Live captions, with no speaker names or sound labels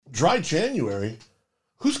dry January?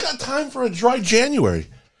 Who's got time for a dry January?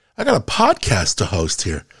 I got a podcast to host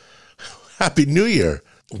here. Happy New Year.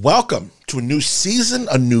 Welcome to a new season,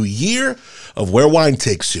 a new year of Where Wine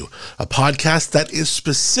Takes You, a podcast that is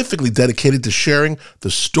specifically dedicated to sharing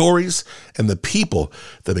the stories and the people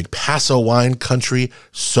that make Paso wine country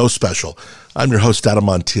so special. I'm your host, Adam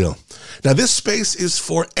Montiel. Now, this space is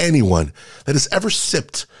for anyone that has ever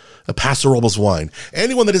sipped a Paso Robles wine,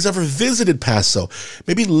 anyone that has ever visited Paso,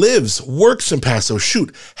 maybe lives, works in Paso,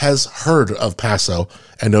 has heard of Paso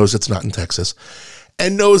and knows it's not in Texas,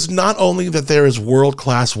 and knows not only that there is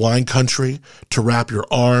world-class wine country to wrap your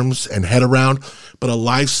arms and head around, but a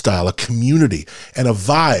lifestyle, a community, and a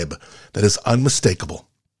vibe that is unmistakable,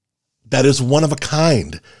 that is one of a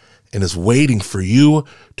kind, and is waiting for you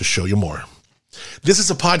to show you more. This is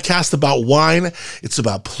a podcast about wine, it's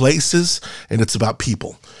about places, and it's about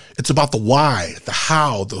people. It's about the why, the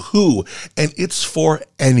how, the who, and it's for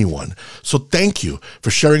anyone. So thank you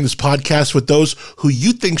for sharing this podcast with those who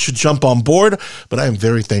you think should jump on board, but I am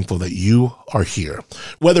very thankful that you are here.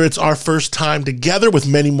 Whether it's our first time together with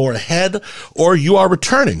many more ahead, or you are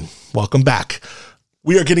returning, welcome back.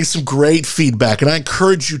 We are getting some great feedback, and I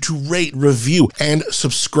encourage you to rate, review, and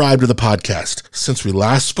subscribe to the podcast. Since we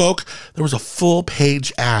last spoke, there was a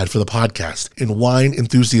full-page ad for the podcast in Wine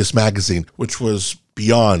Enthusiast magazine, which was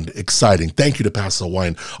beyond exciting. Thank you to Paso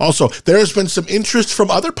Wine. Also, there has been some interest from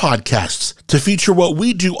other podcasts to feature what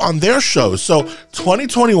we do on their shows. So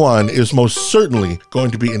 2021 is most certainly going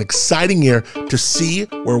to be an exciting year to see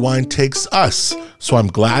where wine takes us. So I'm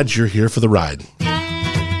glad you're here for the ride.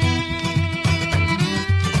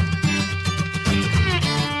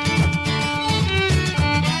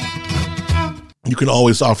 You can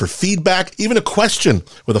always offer feedback, even a question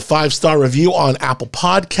with a 5-star review on Apple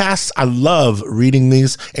Podcasts. I love reading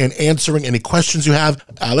these and answering any questions you have.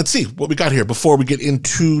 Let's see what we got here before we get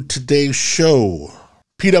into today's show.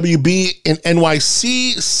 PWB in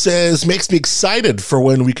NYC says, makes me excited for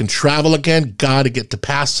when we can travel again. Gotta get to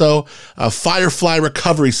Paso. Firefly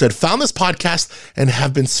Recovery said, found this podcast and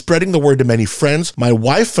have been spreading the word to many friends. My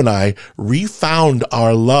wife and I refound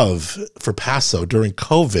our love for Paso during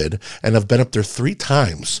COVID and have been up there 3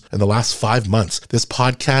 times in the last 5 months. This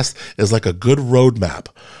podcast is like a good roadmap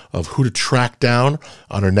of who to track down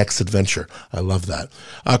on our next adventure. I love that.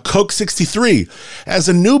 Coke 63, as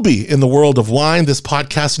a newbie in the world of wine, this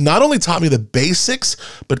podcast not only taught me the basics,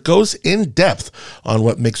 but goes in depth on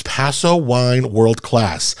what makes Paso wine world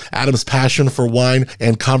class. Adam's passion for wine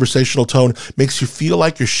and conversational tone makes you feel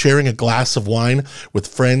like you're sharing a glass of wine with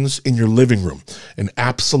friends in your living room. An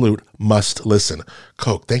absolute must listen.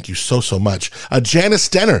 Coke, thank you so much. Janice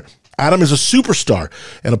Denner, Adam is a superstar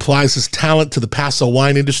and applies his talent to the Paso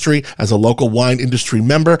wine industry as a local wine industry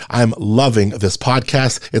member. I'm loving this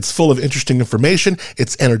podcast. It's full of interesting information.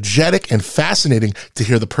 It's energetic and fascinating to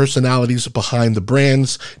hear the personalities behind the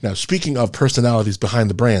brands. Now, speaking of personalities behind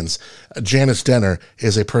the brands, Janice Denner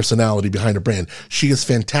is a personality behind a brand. She is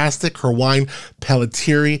fantastic. Her wine,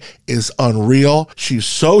 Pelletieri, is unreal. She's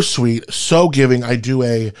so sweet, so giving. I do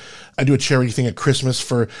a charity thing at Christmas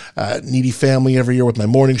for needy family every year with my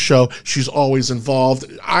morning show. She's always involved.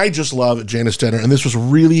 I just love Janice Denner, and this was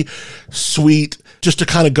really sweet just to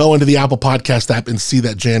kind of go into the Apple Podcast app and see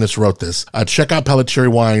that Janice wrote this. Check out Pelletieri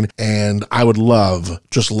Wine, and I would love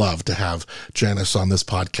to have Janice on this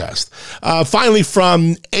podcast. Finally,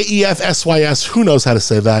 from AEF SYS, who knows how to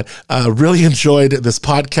say that, really enjoyed this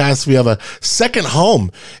podcast. We have a second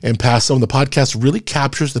home in Paso, and the podcast really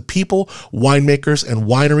captures the people, winemakers, and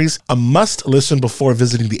wineries. A must listen before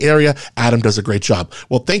visiting the area. Adam does a great job.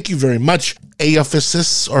 Well, thank you very much,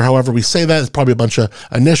 AEFSYS, or however we say that. It's probably a bunch of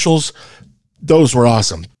initials. Those were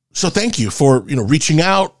awesome. So thank you for, reaching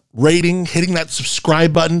out, rating, hitting that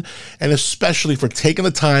subscribe button, and especially for taking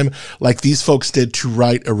the time like these folks did to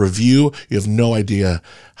write a review. You have no idea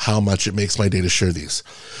how much it makes my day to share these.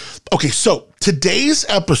 Okay, so today's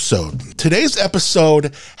episode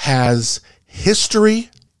has history.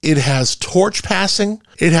 It has torch passing.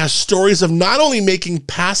 It has stories of not only making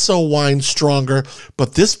Paso wine stronger,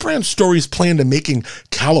 but this brand's stories plan to making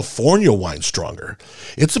California wine stronger.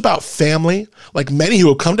 It's about family, like many who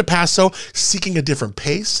have come to Paso seeking a different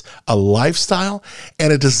pace, a lifestyle,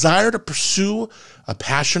 and a desire to pursue a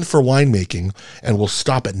passion for winemaking, and will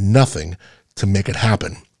stop at nothing to make it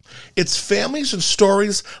happen. It's families and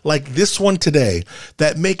stories like this one today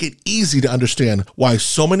that make it easy to understand why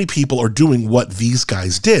so many people are doing what these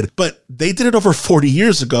guys did. But they did it over 40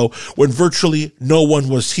 years ago when virtually no one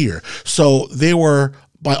was here. So they were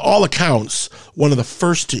by all accounts, one of the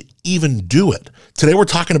first to even do it. Today we're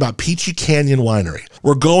talking about Peachy Canyon Winery.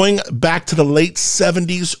 We're going back to the late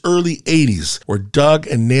 70s, early 80s, where Doug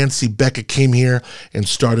and Nancy Beckett came here and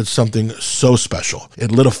started something so special.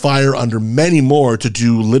 It lit a fire under many more to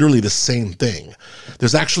do literally the same thing.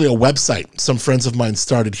 There's actually a website some friends of mine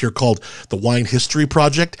started here called the Wine History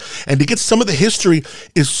Project. And to get some of the history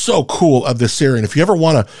is so cool of this area. And if you ever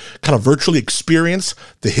want to kind of virtually experience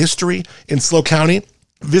the history in SLO County,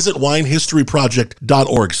 visit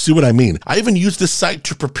winehistoryproject.org. See what I mean? I even used this site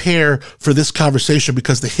to prepare for this conversation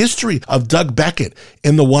because the history of Doug Beckett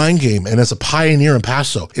in the wine game and as a pioneer in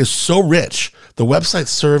Paso is so rich. The website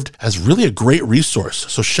served as really a great resource.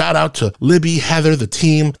 So shout out to Libby, Heather, the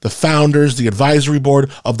team, the founders, the advisory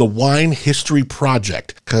board of the Wine History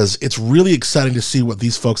Project, because it's really exciting to see what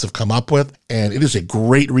these folks have come up with. And it is a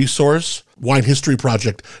great resource,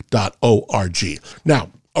 winehistoryproject.org. Now,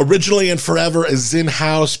 originally and forever a Zin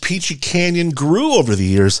house, Peachy Canyon grew over the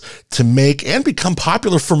years to make and become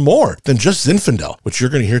popular for more than just Zinfandel, which you're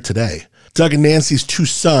going to hear today. Doug and Nancy's two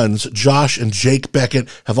sons, Josh and Jake Beckett,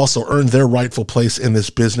 have also earned their rightful place in this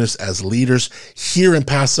business as leaders here in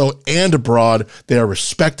Paso and abroad. They are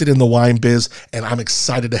respected in the wine biz, and I'm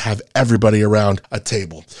excited to have everybody around a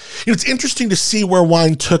table. You know, it's interesting to see where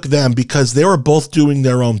wine took them because they were both doing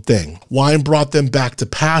their own thing. Wine brought them back to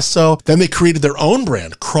Paso. Then they created their own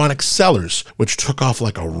brand, Chronic Cellars, which took off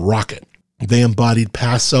like a rocket. They embodied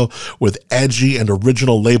Paso with edgy and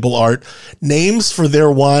original label art. Names for their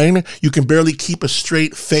wine, you can barely keep a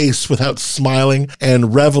straight face without smiling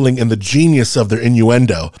and reveling in the genius of their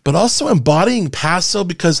innuendo, but also embodying Paso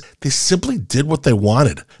because they simply did what they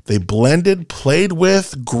wanted. They blended, played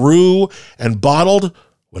with, grew, and bottled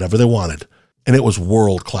whatever they wanted. And it was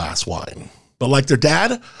world-class wine. But like their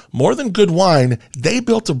dad, more than good wine, they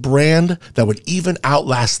built a brand that would even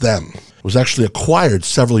outlast them. It was actually acquired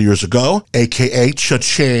several years ago, aka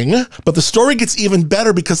Cha-Ching. But the story gets even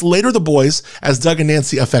better because later the boys, as Doug and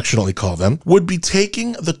Nancy affectionately call them, would be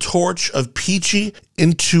taking the torch of Peachy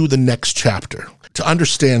into the next chapter. To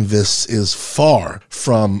understand this is far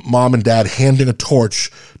from mom and dad handing a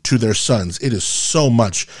torch to their sons. It is so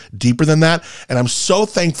much deeper than that. And I'm so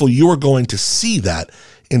thankful you are going to see that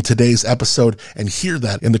in today's episode and hear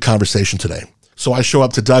that in the conversation today. So I show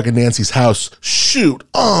up to Doug and Nancy's house. Shoot,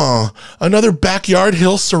 another backyard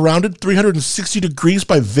hill surrounded 360 degrees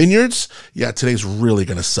by vineyards? Yeah, today's really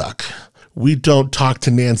gonna suck. We don't talk to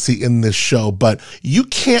Nancy in this show, but you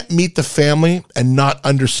can't meet the family and not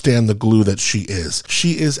understand the glue that she is.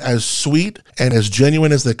 She is as sweet and as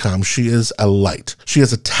genuine as they come. She is a light. She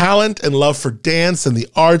has a talent and love for dance and the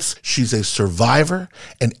arts. She's a survivor,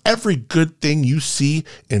 and every good thing you see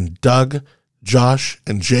in Doug, Josh,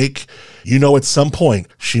 and Jake, you know at some point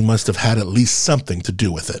she must have had at least something to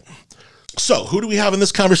do with it. So who do we have in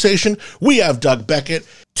this conversation? We have Doug Beckett,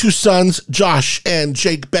 two sons, Josh and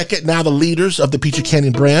Jake Beckett, now the leaders of the Peachy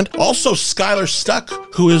Canyon brand. Also Skylar Stuck,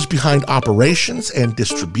 who is behind operations and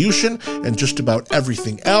distribution and just about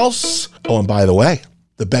everything else. Oh, and by the way,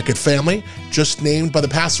 the Beckett family just named by the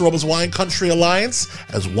Paso Robles Wine Country Alliance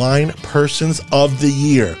as Wine Persons of the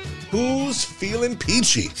Year. Who's feeling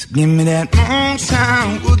peachy? Give me that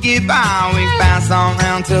moonshine, we'll get by. We pass on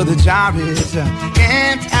round till the job is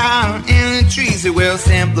camped out in the trees. It will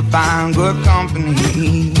simplify good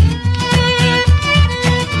company.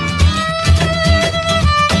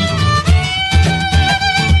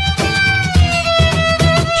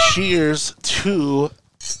 Cheers to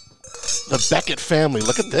the Beckett family.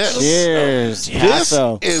 Look at this. Cheers. This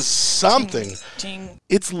is something.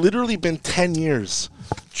 It's literally been 10 years,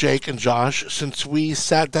 Jake and Josh, since we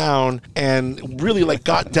sat down and really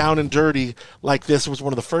got down and dirty like this. It was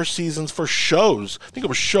one of the first seasons for shows. I think it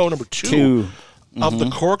was show number two. Of the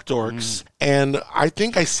Cork Dorks, and I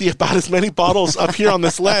think I see about as many bottles up here on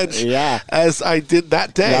this ledge as I did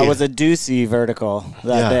that day. That was a Ducey vertical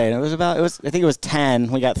that day. And I think it was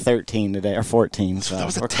 10. We got 13 today, or 14. So that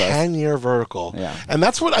was a 10-year vertical. Yeah. And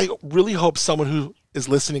that's what I really hope someone who is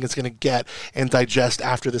listening is going to get and digest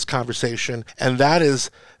after this conversation, and that is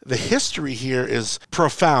the history here is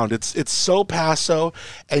profound. It's so Paso,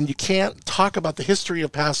 and you can't talk about the history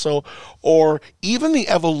of Paso or even the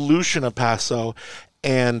evolution of Paso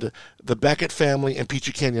and the Beckett family and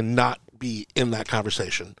Peachy Canyon not be in that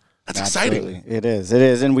conversation. That's Absolutely. exciting. It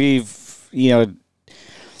is. And we've,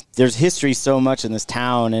 there's history so much in this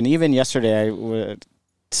town. And even yesterday I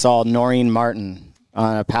saw Noreen Martin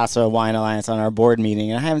on a Paso Wine Alliance on our board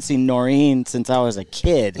meeting, and I haven't seen Noreen since I was a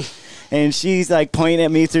kid. And she's like pointing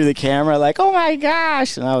at me through the camera like, oh my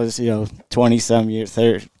gosh. And I was, 20-some years,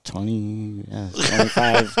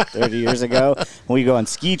 25, 30 years ago. We go on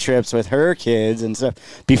ski trips with her kids and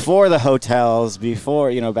stuff before the hotels,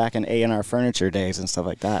 before, back in A&R Furniture days and stuff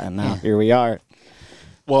like that. And now here we are.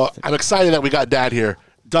 Well, I'm excited that we got Dad here.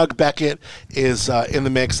 Doug Beckett is in the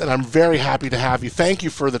mix, and I'm very happy to have you. Thank you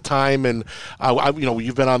for the time, and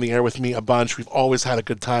you've been on the air with me a bunch. We've always had a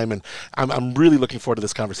good time, and I'm really looking forward to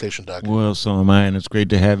this conversation, Doug. Well, so am I, and it's great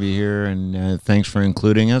to have you here, and thanks for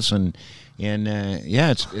including us. And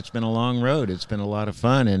it's been a long road. It's been a lot of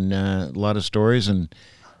fun and a lot of stories, and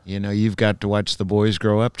you've got to watch the boys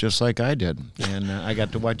grow up just like I did, and I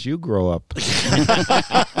got to watch you grow up.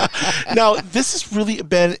 Now, this has really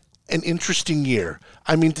been an interesting year.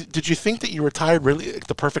 I mean, did you think that you retired really at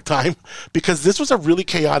the perfect time? Because this was a really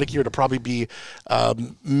chaotic year to probably be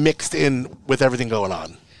mixed in with everything going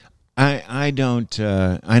on. I don't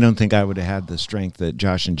think I would have had the strength that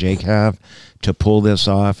Josh and Jake have to pull this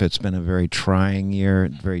off. It's been a very trying year,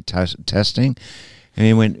 very testing. I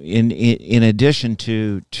mean, when in addition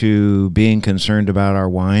to being concerned about our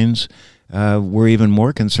wines, we're even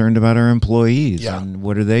more concerned about our employees and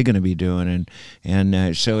what are they going to be doing,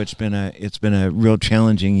 and so it's been a real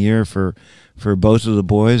challenging year for both of the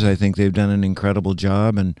boys. I think they've done an incredible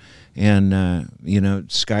job, and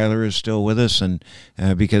Skylar is still with us, and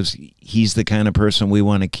because he's the kind of person we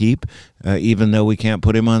want to keep, even though we can't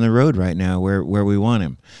put him on the road right now where we want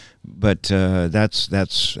him. But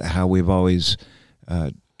that's how we've always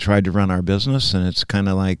tried to run our business, and it's kind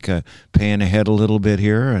of like paying ahead a little bit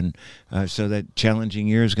here, and so that challenging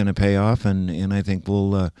year is going to pay off, and I think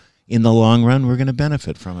we'll in the long run we're going to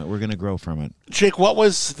benefit from it. We're going to grow from it. Jake, what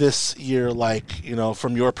was this year like,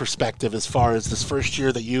 from your perspective, as far as this first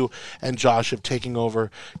year that you and Josh have taken over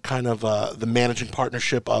kind of the managing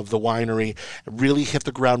partnership of the winery, really hit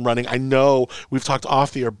the ground running? I know we've talked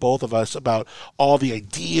off the air, both of us, about all the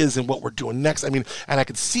ideas and what we're doing next. I mean, and I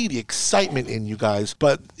could see the excitement in you guys,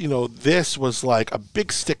 but, this was like a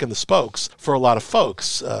big stick in the spokes for a lot of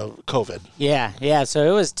folks, COVID. Yeah, so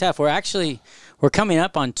it was tough. We're coming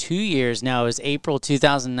up on 2 years now. It was April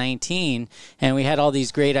 2019, and we had all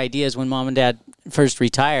these great ideas when Mom and Dad first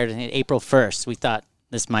retired. And April 1st, we thought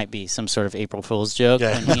this might be some sort of April Fool's joke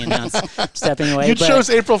when he announced stepping away. You chose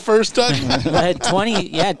April 1st, Doug? But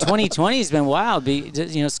 2020 has been wild.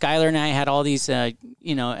 Skylar and I had all these,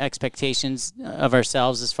 expectations of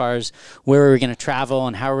ourselves as far as where we were going to travel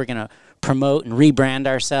and how we were going to promote and rebrand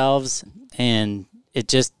ourselves, and it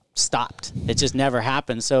just stopped. It just never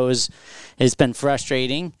happened. So it's been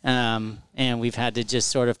frustrating, and we've had to just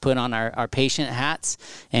sort of put on our patient hats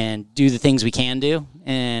and do the things we can do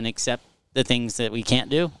and accept the things that we can't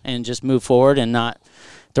do and just move forward and not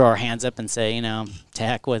throw our hands up and say, to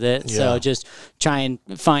heck with it. Yeah. So just try and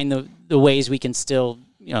find the ways we can still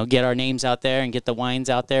get our names out there and get the wines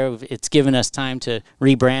out there. It's given us time to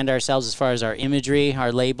rebrand ourselves as far as our imagery,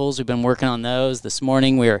 our labels. We've been working on those. This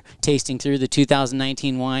morning we were tasting through the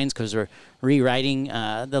 2019 wines because we're rewriting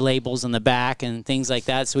the labels on the back and things like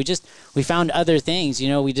that. So we found other things.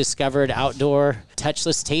 We discovered outdoor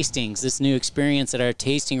touchless tastings, this new experience at our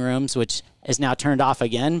tasting rooms, which is now turned off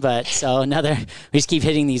again. But so we just keep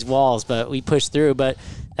hitting these walls, but we push through. But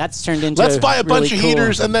that's turned into let's buy a bunch of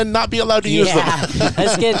heaters and then not be allowed to use them.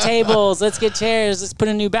 Let's get tables, let's get chairs, let's put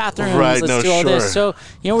in new bathrooms, let's do all this. So,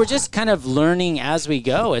 we're just kind of learning as we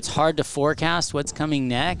go. It's hard to forecast what's coming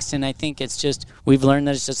next, and I think we've learned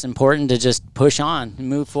that it's just important to just push on and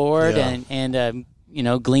move forward and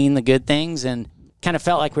glean the good things, and kind of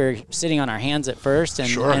felt like we were sitting on our hands at first,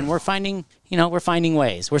 and we're finding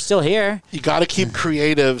ways. We're still here. You got to keep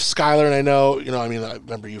creative. Skylar, and I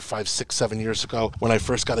remember you 5, 6, 7 years ago when I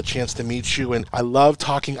first got a chance to meet you, and I love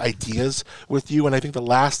talking ideas with you, and I think the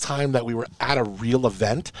last time that we were at a real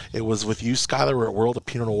event, it was with you, Skylar. We're at World of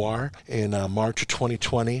Pinot Noir in March of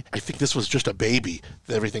 2020. I think this was just a baby,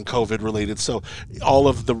 everything COVID related, so all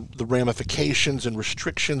of the ramifications and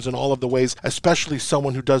restrictions and all of the ways, especially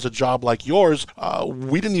someone who does a job like yours,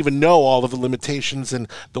 we didn't even know all of the limitations and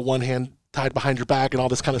the one hand tied behind your back and all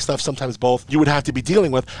this kind of stuff, sometimes both, you would have to be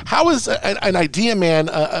dealing with. How is an idea man,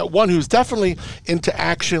 one who's definitely into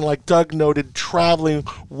action, like Doug noted, traveling,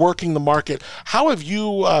 working the market, how have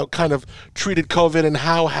you kind of treated COVID, and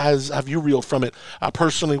how have you reeled from it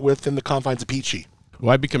personally within the confines of Peachy?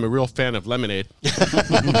 Well, I became a real fan of lemonade.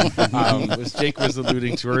 As Jake was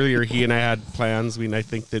alluding to earlier, he and I had plans. I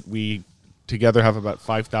think that we together have about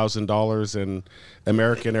 $5,000 in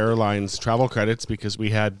American Airlines travel credits because we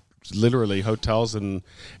had literally hotels and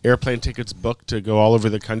airplane tickets booked to go all over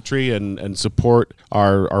the country and support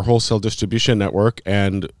our wholesale distribution network.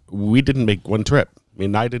 And we didn't make one trip. I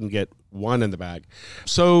mean, I didn't get one in the bag.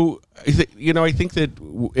 So, I think that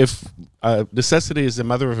if necessity is the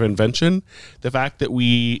mother of invention, the fact that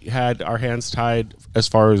we had our hands tied as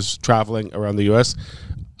far as traveling around the U.S.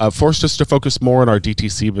 Forced us to focus more on our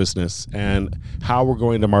DTC business and how we're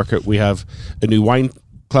going to market. We have a new wine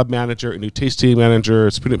club manager, a new tasting manager.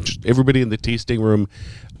 It's pretty much everybody in the tasting room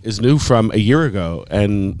is new from a year ago,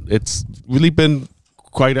 and it's really been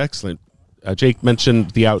quite excellent. Jake mentioned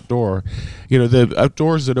the outdoor. The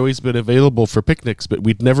outdoors had always been available for picnics, but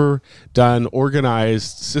we'd never done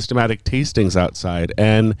organized, systematic tastings outside.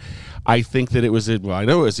 And I think that it was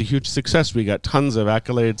a huge success. We got tons of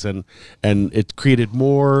accolades, and it created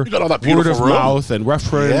more got all that word beautiful of room. mouth and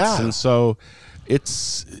reference. Yeah. And so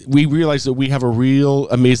we realized that we have a real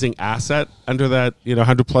amazing asset under that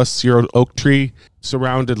 100-plus-year-old oak tree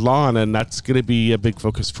surrounded lawn, and that's going to be a big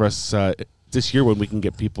focus for us this year when we can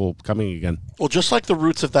get people coming again. Well, just like the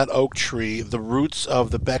roots of that oak tree, the roots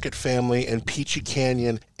of the Beckett family and Peachy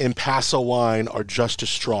Canyon in Paso wine are just as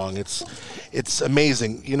strong. It's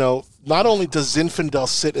amazing. Not only does Zinfandel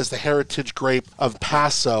sit as the heritage grape of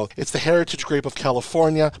Paso, it's the heritage grape of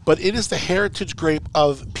California, but it is the heritage grape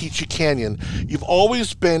of Peachy Canyon. You've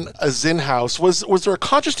always been a Zin house. Was there a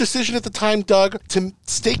conscious decision at the time, Doug, to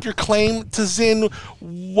stake your claim to Zin?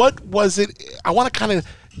 What was it? I want to kind of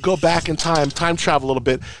go back in time travel a little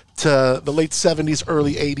bit to the late 70s,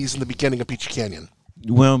 early 80s, and the beginning of Peachy Canyon.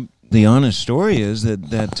 Well, the honest story is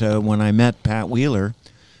that when I met Pat Wheeler,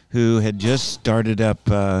 who had just started up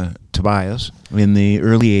Tobias in the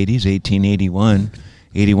early 80s, 1881,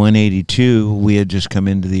 81, 82, we had just come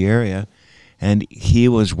into the area, and he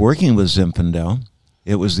was working with Zinfandel.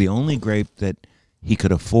 It was the only grape that he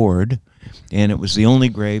could afford, and it was the only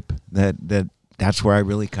grape that's where I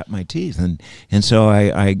really cut my teeth. And so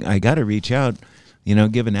I got to reach out,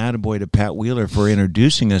 give an attaboy to Pat Wheeler for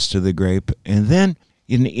introducing us to the grape. And then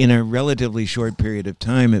in a relatively short period of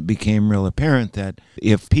time, it became real apparent that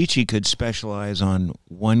if Peachy could specialize on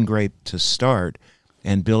one grape to start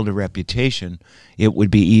and build a reputation, it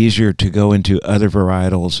would be easier to go into other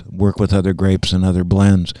varietals, work with other grapes and other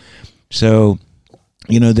blends. So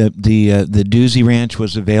the Doozy Ranch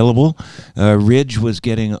was available. Ridge was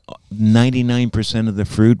getting 99% of the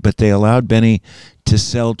fruit, but they allowed Benny to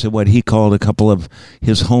sell to what he called a couple of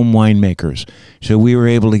his home winemakers. So we were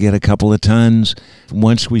able to get a couple of tons.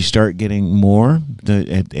 Once we start getting more,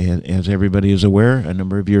 as everybody is aware, a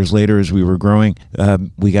number of years later as we were growing,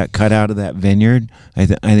 we got cut out of that vineyard. I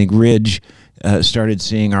think Ridge started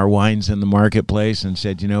seeing our wines in the marketplace and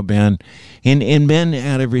said, Ben, and Ben,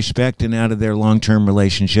 out of respect and out of their long-term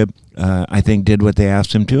relationship, I think did what they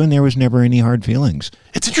asked him to, and there was never any hard feelings.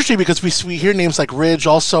 It's interesting because we hear names like Ridge,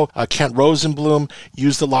 also Kent Rosenblum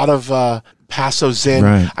used a lot of Paso Zin.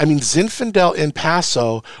 Right. I mean, Zinfandel in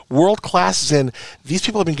Paso, world-class Zin. These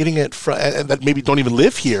people have been getting it that maybe don't even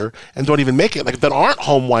live here and don't even make it, like that aren't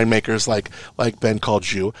home winemakers like Ben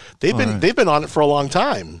called you. They've been on it for a long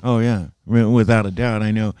time. Oh yeah, without a doubt.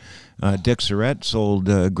 I know Dick Surratt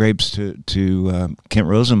sold grapes to Kent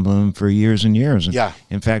Rosenblum for years and years. And yeah.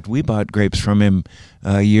 In fact, we bought grapes from him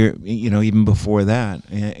even before that.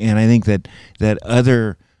 And I think that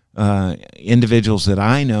other individuals that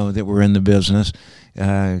I know that were in the business,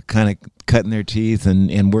 kind of cutting their teeth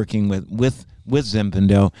and working with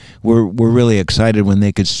Zinfandel, were really excited when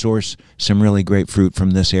they could source some really great fruit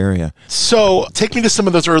from this area. So take me to some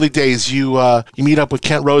of those early days. You meet up with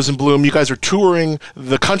Kent Rosenblum. You guys are touring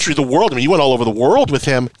the country, the world. I mean, you went all over the world with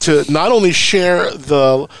him to not only share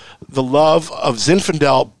the love of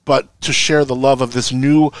Zinfandel, but to share the love of this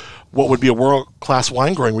new, what would be a world-class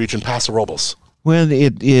wine growing region, Paso Robles. Well,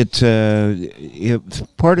 it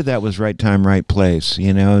part of that was right time, right place.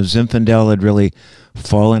 Zinfandel had really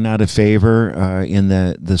fallen out of favor in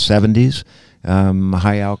the 70s.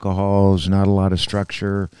 High alcohols, not a lot of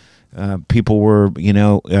structure. People were,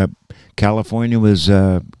 California was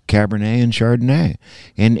Cabernet and Chardonnay,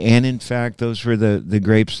 and in fact, those were the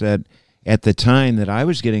grapes that at the time that I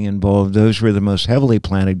was getting involved, those were the most heavily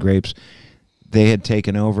planted grapes. They had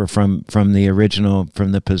taken over from the original,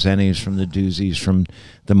 from the Pizzenis, from the Doozys, from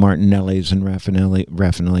the Martinellis and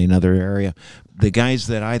Raffinelli, another area. The guys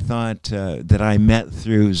that I thought that I met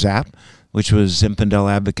through ZAP, which was Zinfandel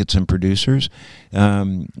Advocates and Producers,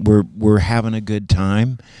 we're having a good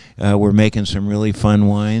time. We're making some really fun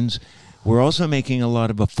wines. We're also making a lot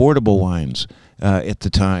of affordable wines. at the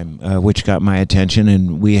time, which got my attention,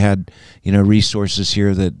 and we had resources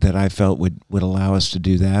here that I felt would allow us to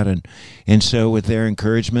do that, and so with their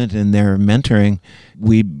encouragement and their mentoring,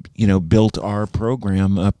 we built our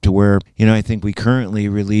program up to where I think we currently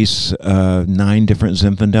release 9 different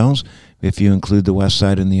Zinfandels, if you include the West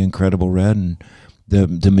Side and the Incredible Red, and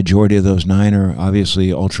the majority of those 9 are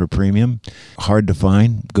obviously ultra premium, hard to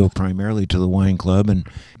find, go primarily to the wine club,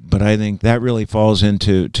 but I think that really falls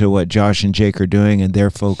into what Josh and Jake are doing and their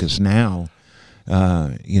focus now,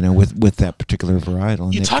 with that particular varietal.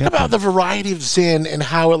 And you talk about the variety of Zin and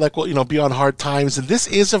how it be on hard times. And this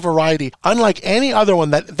is a variety, unlike any other one,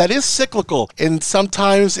 that is cyclical. And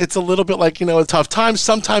sometimes it's a little bit a tough time.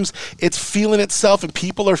 Sometimes it's feeling itself and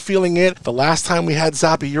people are feeling it. The last time we had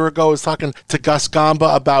Zap a year ago, I was talking to Gus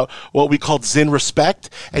Gamba about what we called Zin Respect.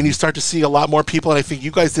 And you start to see a lot more people. And I think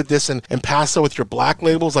you guys did this in Paso with your black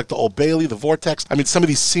labels, like the Old Bailey, the Vortex. I mean, some of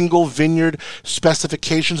these single vineyard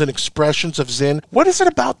specifications and expressions of Zin. What is it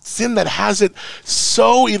about Zin that has it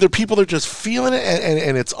so either people are just feeling it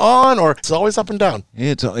and it's on, or it's always up and down?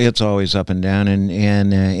 It's always up and down,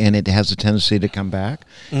 and it has a tendency to come back.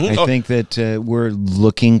 Mm-hmm. I think that we're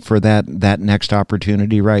looking for that next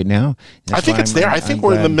opportunity right now. I think it's there. I think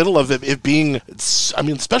we're in the middle of it being,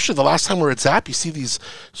 especially the last time we were at Zap, you see these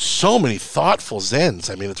so many thoughtful Zins.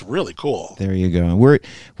 I mean, it's really cool. There you go.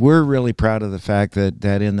 We're really proud of the fact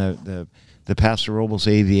that in the Paso Robles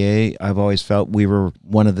AVA, I've always felt we were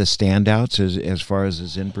one of the standouts as far as a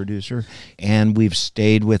Zin producer, and we've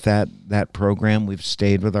stayed with that program. We've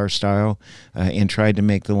stayed with our style and tried to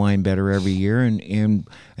make the wine better every year, and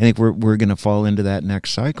I think we're going to fall into that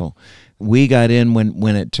next cycle. We got in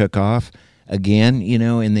when it took off again,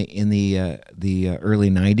 in the early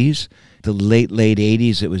 90s. The late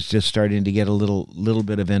 80s, it was just starting to get a little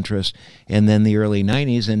bit of interest, and then the early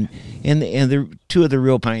 90s, and the 2 of the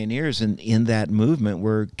real pioneers in that movement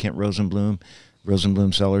were Kent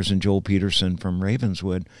Rosenblum Cellars, and Joel Peterson from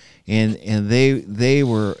Ravenswood, and they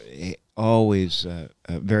were always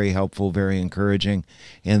very helpful, very encouraging,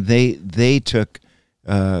 and they took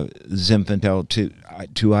Zinfandel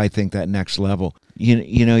to I think that next level.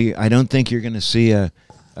 I don't think you're going to see a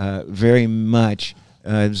very much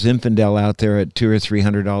Zinfandel out there at $200 or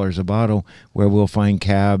 $300 a bottle, where we'll find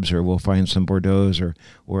cabs or we'll find some Bordeaux's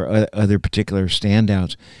or other particular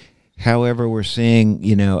standouts. However, we're seeing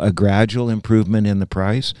a gradual improvement in the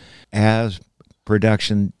price as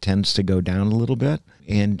production tends to go down a little bit,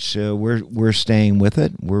 and so we're staying with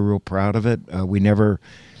it. We're real proud of it.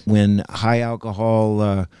 When high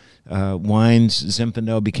alcohol wines,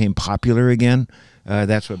 Zinfandel became popular again.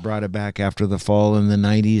 That's what brought it back after the fall in the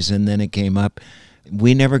 90s, and then it came up.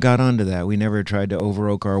 We never got onto that. We never tried to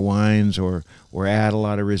over-oak our wines or add a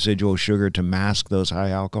lot of residual sugar to mask those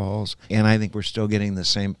high alcohols. And I think we're still getting the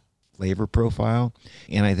same flavor profile,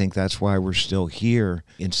 and I think that's why we're still here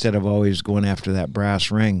instead of always going after that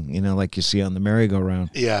brass ring, like you see on the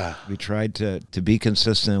merry-go-round. Yeah. We tried to be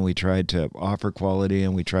consistent, we tried to offer quality,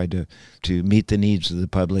 and we tried to meet the needs of the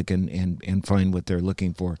public and find what they're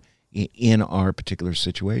looking for in our particular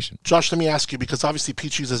situation. Josh, let me ask you, because obviously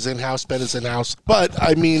Peachy's is in-house, Ben is in-house, but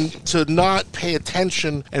to not pay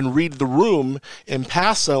attention and read the room in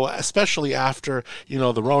Paso, especially after,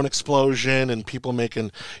 the Rhone explosion and people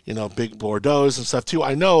making, big Bordeaux's and stuff too.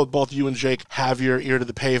 I know both you and Jake have your ear to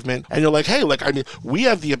the pavement, and you're like, hey, we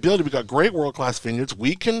have the ability, we got great world-class vineyards,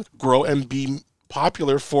 we can grow and be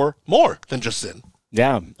popular for more than just Zin.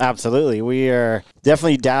 Yeah, absolutely. We are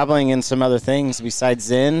definitely dabbling in some other things besides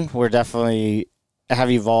Zin. We're definitely have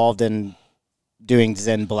evolved in doing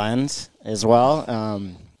Zin blends as well.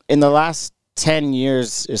 In the last 10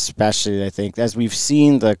 years especially, I think, as we've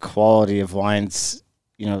seen the quality of wines,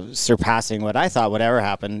 surpassing what I thought would ever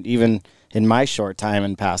happen, even in my short time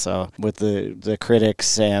in Paso, with the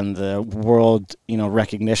critics and the world,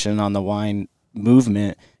 recognition on the wine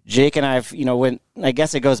movement. Jake and I've, I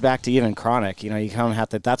guess it goes back to even Chronic, you kind of have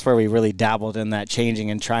to, that's where we really dabbled in that changing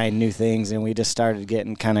and trying new things. And we just started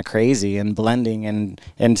getting kind of crazy and blending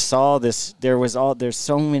and saw this, there's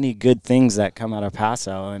so many good things that come out of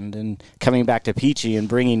Paso, and coming back to Peachy and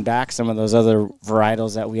bringing back some of those other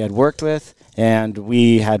varietals that we had worked with. And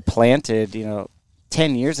we had planted,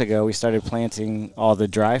 10 years ago, we started planting all the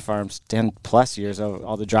dry farms, 10 plus years of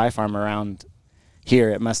all the dry farm around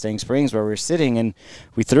here at Mustang Springs where we're sitting, and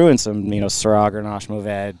we threw in some, Syrah, Grenache,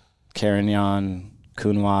 Mourvedre, Carignan,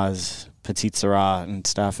 Counoise, Petit Syrah and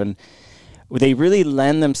stuff, and they really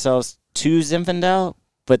lend themselves to Zinfandel,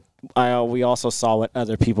 But we also saw what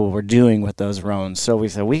other people were doing with those Rhones. So we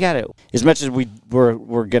said, we got to, as much as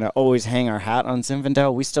we're going to always hang our hat on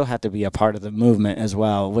Zinfandel, we still have to be a part of the movement as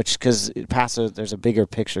well, which, because Paso, there's a bigger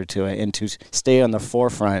picture to it. And to stay on the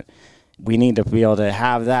forefront, we need to be able to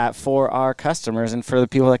have that for our customers and for the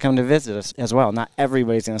people that come to visit us as well. Not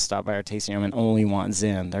everybody's going to stop by our tasting room and only want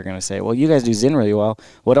Zin. They're going to say, well, you guys do Zin really well.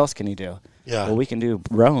 What else can you do? Yeah. Well, we can do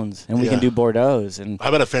Rhones, and we can do Bordeaux's. And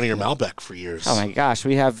I've been a fan of your Malbec for years. oh my gosh,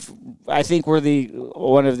 I think we're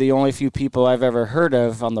one of the only few people I've ever heard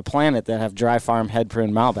of on the planet that have dry farm head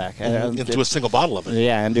prune Malbec. Into a single bottle of it.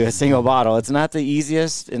 Yeah, into a single bottle. It's not the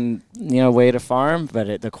easiest way to farm,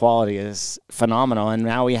 but the quality is phenomenal. And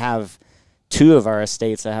now we have 2 of our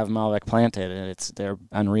estates that have Malbec planted, and they're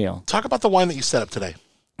unreal. Talk about the wine that you set up today.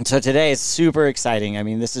 So today is super exciting. I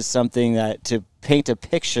mean, this is something that, to paint a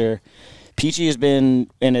picture, Peachy has been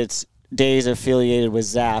in its days affiliated with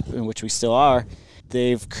Zap, in which we still are.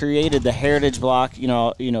 They've created the Heritage Block.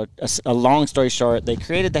 A long story short, they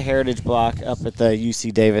created the Heritage Block up at the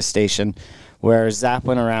UC Davis station, where Zap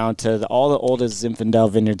went around to all the oldest Zinfandel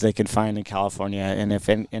vineyards they could find in California,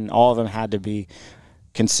 and all of them had to be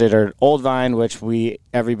considered old vine, which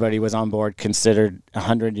everybody was on board considered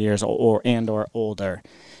 100 years or older.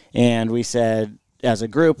 And we said, as a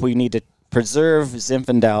group, we need to preserve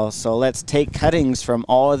Zinfandel, so let's take cuttings from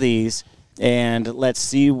all of these and let's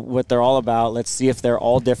see what they're all about. Let's see if they're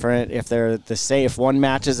all different. If they're the same, if one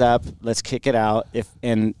matches up, let's kick it out.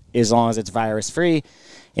 And as long as it's virus free.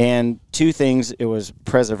 And 2 things: it was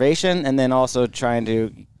preservation, and then also trying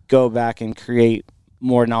to go back and create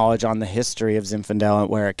more knowledge on the history of Zinfandel and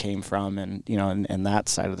where it came from, and and that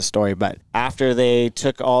side of the story. But after they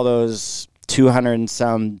took all those 200 and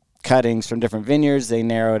some cuttings from different vineyards, they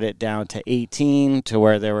narrowed it down to 18, to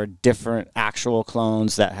where there were different actual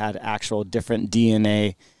clones that had actual different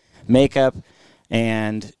DNA makeup.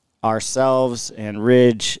 And ourselves and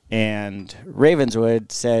Ridge and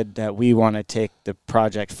Ravenswood said that we want to take the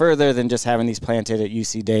project further than just having these planted at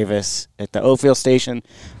UC Davis at the Oakville station.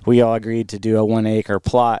 We all agreed to do a 1-acre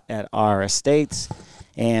plot at our estates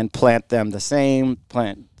and plant them the same,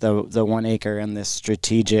 plant the 1 acre in this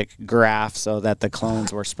strategic graph so that the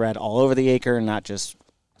clones were spread all over the acre, not just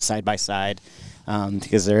side by side,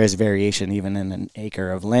 because there is variation even in an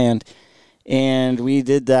acre of land. And we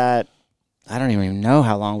did that. I don't even know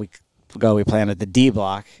how long ago we planted the D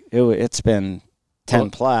block. It's been 10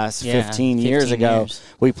 plus, 15 years ago.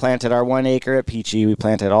 We planted our 1 acre at Peachy. We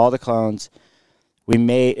planted all the clones. And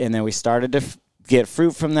then we started to get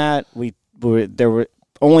fruit from that. There were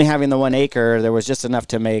only having the 1 acre, there was just enough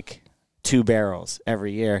to make 2 barrels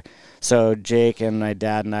every year. So Jake and my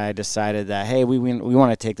dad and I decided that, hey, we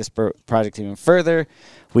want to take this project even further.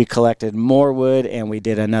 We collected more wood, and we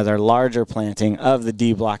did another larger planting of the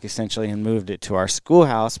D block, essentially, and moved it to our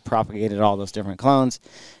schoolhouse, propagated all those different clones,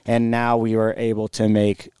 and now we were able to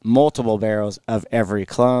make multiple barrels of every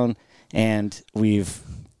clone. And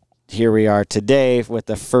here we are today with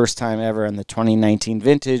the first time ever in the 2019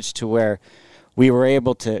 vintage, to where we were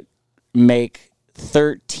able to make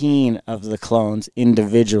 13 of the clones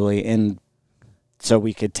individually, and so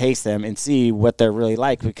we could taste them and see what they're really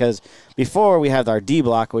like. Because before, we had our D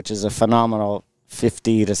block, which is a phenomenal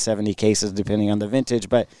 50 to 70 cases depending on the vintage,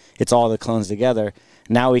 but it's all the clones together.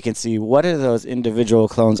 Now we can see what do those individual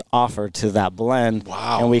clones offer to that blend.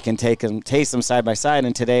 Wow. And we can taste them side by side.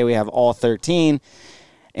 And today we have all 13.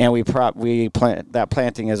 And that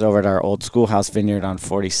planting is over at our old schoolhouse vineyard on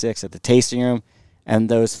 46 at the tasting room. And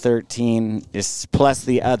those 13 is plus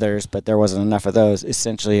the others, but there wasn't enough of those,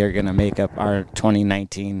 essentially are going to make up our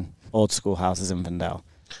 2019 old schoolhouses in Zinfandel.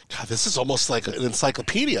 God, this is almost like an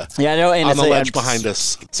encyclopedia. Yeah, I know. And on the ledge behind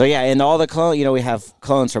us. So yeah, and all the clones, we have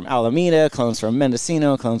clones from Alameda, clones from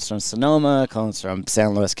Mendocino, clones from Sonoma, clones from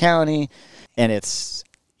San Luis County, and it's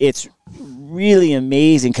really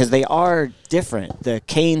amazing because they are different. The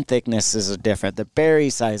cane thicknesses are different, the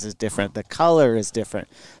berry size is different, the color is different,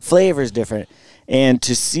 flavor is different. And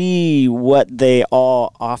to see what they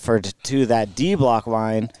all offered to that D block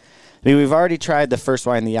wine, we've already tried the first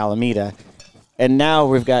wine, the Alameda, and now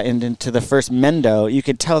we've got into the first Mendo. You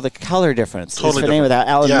could tell the color difference. Totally the name of that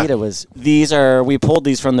Alameda was. We pulled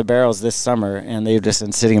these from the barrels this summer, and they've just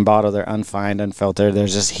been sitting in bottle. They're unfined, unfiltered. They're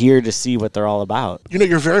just here to see what they're all about.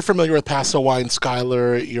 You're very familiar with Paso Wine,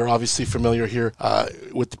 Skylar. You're obviously familiar here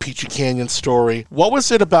with the Peachy Canyon story. What was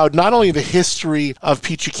it about not only the history of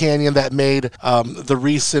Peachy Canyon that made the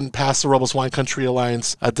recent Paso Robles Wine Country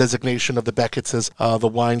Alliance designation of the Beckett's as the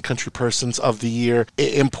Wine Country Persons of the Year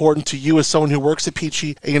important to you as someone who works at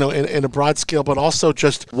Peachy, in a broad scale, but also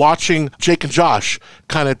just watching Jake and Josh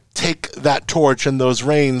kind of take that torch and those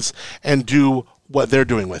reins and do what they're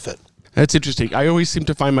doing with it. That's interesting. I always seem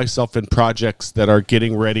to find myself in projects that are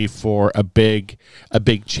getting ready for a big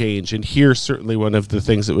change. And here's certainly one of the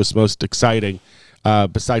things that was most exciting,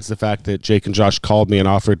 besides the fact that Jake and Josh called me and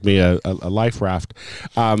offered me a life raft,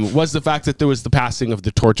 was the fact that there was the passing of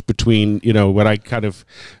the torch between, what I kind of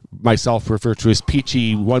myself refer to as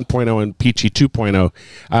Peachy 1.0 and Peachy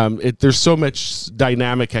 2.0. There's so much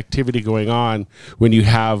dynamic activity going on when you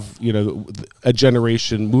have, a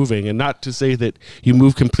generation moving, and not to say that you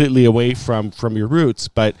move completely away from your roots,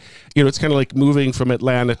 but it's kind of like moving from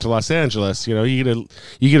Atlanta to Los Angeles. You get to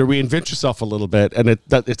reinvent yourself a little bit, and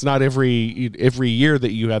it's not every year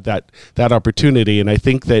that you have that opportunity. And I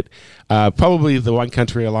think that probably the Wine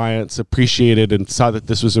Country Alliance appreciated and saw that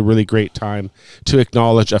this was a really great time to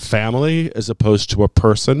acknowledge a family as opposed to a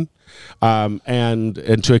person, and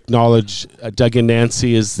to acknowledge Doug and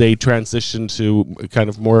Nancy as they transition to kind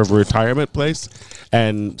of more of a retirement place.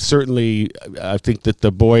 And certainly I think that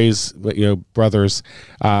the boys, brothers,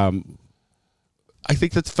 I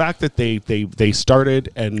think that the fact that they started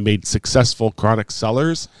and made successful chronic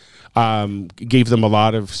cellars gave them a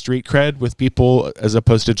lot of street cred with people, as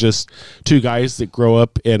opposed to just two guys that grow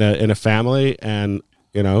up in a family and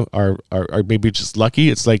are maybe just lucky.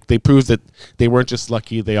 It's like they proved that they weren't just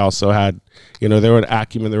lucky; they also had their own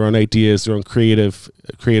acumen, their own ideas, their own creative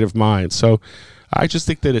mind. So I just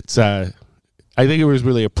think that it's I think it was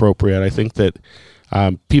really appropriate. I think that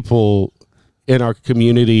people in our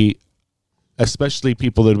community, especially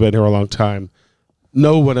people that have been here a long time,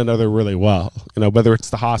 know one another really well. Whether it's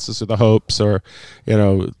the Haas's or the Hopes or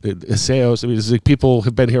the Aseos. I mean, it's like people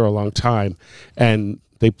have been here a long time, and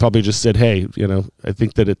they probably just said, "Hey, I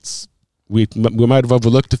think that we might have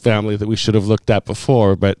overlooked a family that we should have looked at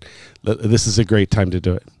before, but this is a great time to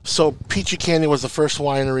do it." So Peachy Canyon was the first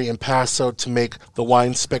winery in Paso to make the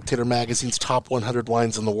Wine Spectator magazine's top 100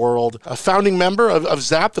 wines in the world. A founding member of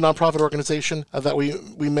ZAP, the nonprofit organization that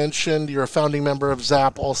we mentioned. You're a founding member of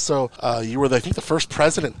ZAP. Also, you were, I think, the first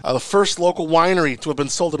president, the first local winery to have been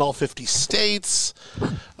sold in all 50 states.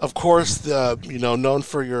 Of course, known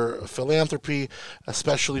for your philanthropy,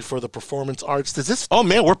 especially for the performance arts. Oh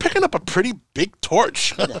man, we're picking up a pretty big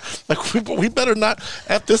torch. Like we better not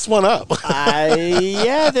F this one up.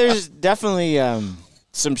 There's definitely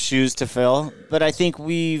some shoes to fill, but I think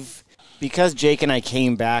because Jake and I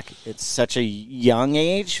came back at such a young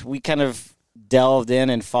age, we kind of delved in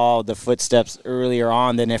and followed the footsteps earlier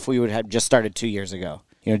on than if we would have just started 2 years ago.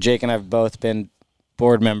 Jake and I have both been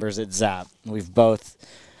board members at ZAP. We've both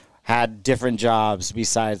had different jobs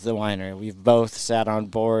besides the winery. We've both sat on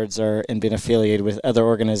boards and been affiliated with other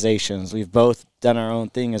organizations. We've both done our own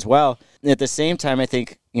thing as well. And at the same time, I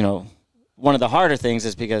think, one of the harder things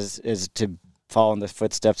is to follow in the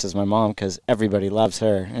footsteps as my mom, because everybody loves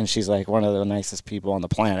her, and she's like one of the nicest people on the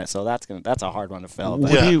planet. So that's a hard one to fill.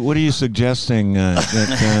 What are you suggesting? I'm not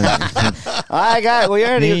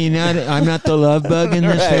the love bug in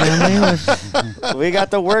this family. We got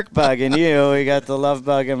the work bug in you. We got the love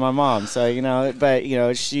bug in my mom. So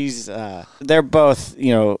she's they're both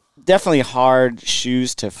definitely hard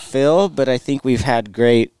shoes to fill, but I think we've had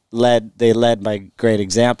they led by great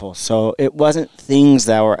example. So it wasn't things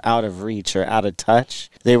that were out of reach or out of touch.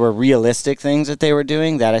 They were realistic things that they were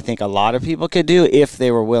doing that I think a lot of people could do if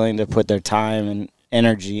they were willing to put their little and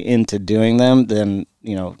energy into doing them. Then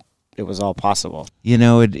it was all possible.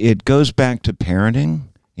 It goes back to parenting.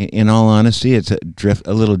 In all honesty, it's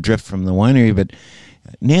a little drift from the winery, but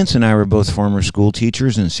Nance and I were both former school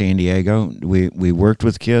teachers in San Diego. We worked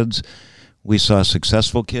with kids. We saw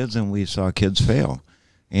successful kids, and we saw kids fail.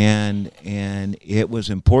 And it was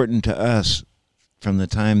important to us from the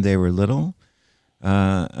time they were little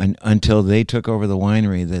until they took over the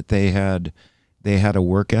winery that they had a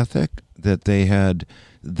work ethic, that they had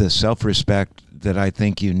the self-respect that I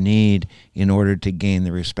think you need in order to gain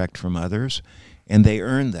the respect from others, and they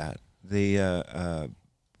earned that.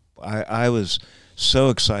 I was so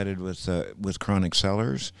excited with Chronic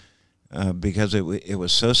Cellars because it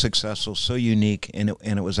was so successful, so unique, and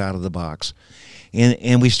it was out of the box.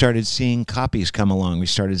 And we started seeing copies come along. We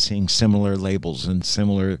started seeing similar labels and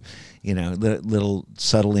similar, little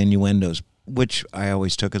subtle innuendos, which I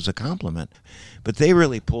always took as a compliment. But they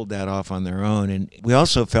really pulled that off on their own. And we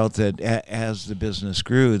also felt that as the business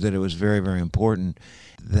grew, that it was very, very important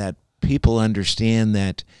that people understand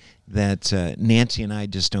that Nancy and I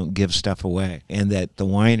just don't give stuff away, and that the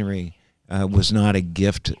winery was not a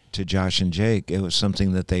gift to Josh and Jake. It was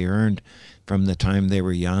something that they earned from the time they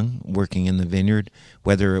were young, working in the vineyard,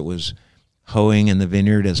 whether it was hoeing in the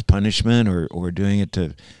vineyard as punishment or doing it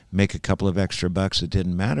to make a couple of extra bucks, it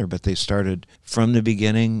didn't matter. But they started from the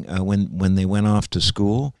beginning. When they went off to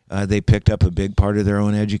school, they picked up a big part of their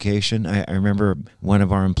own education. I remember one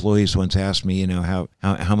of our employees once asked me,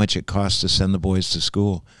 how much it costs to send the boys to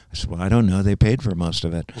school. I said, well, I don't know. They paid for most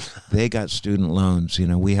of it. They got student loans.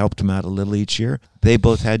 We helped them out a little each year. They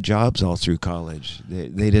both had jobs all through college.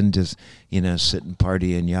 They didn't just, sit and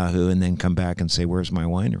party in Yahoo and then come back and say, where's my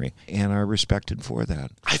winery? And are respected for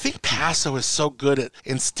that. I think Paso is so good at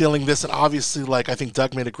instilling this. And obviously, I think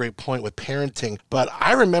Doug made a great point with parenting. But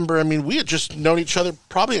I remember, we had just known each other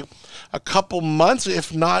probably a couple months,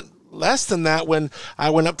 if not less than that, when I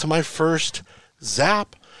went up to my first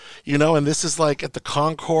Zap. And this is at the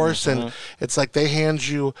concourse, and it's they hand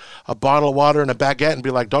you a bottle of water and a baguette and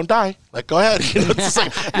be like, don't die. Go ahead. It's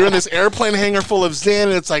just you're in this airplane hangar full of Zin,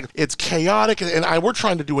 and it's chaotic. And we're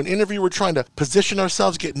trying to do an interview. We're trying to position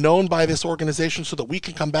ourselves, get known by this organization so that we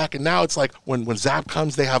can come back. And now it's when Zap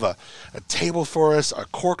comes, they have a table for us, a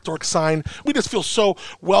Cork Dork sign. We just feel so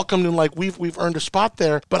welcomed and we've earned a spot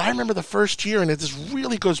there. But I remember the first year, and it just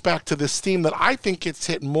really goes back to this theme that I think gets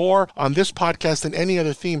hit more on this podcast than any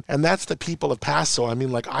other theme. And that's the people of Paso.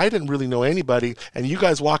 I didn't really know anybody, and you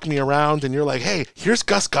guys walk me around, and you're like, hey, here's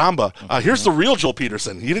Gus Gamba. Here's the real Joel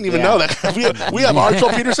Peterson. You didn't even know that. we have our Joel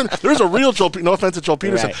Peterson. There's a real Joel no offense to Joel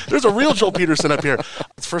Peterson. Right. There's a real Joel Peterson up here.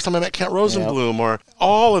 It's the first time I met Kent Rosenblum or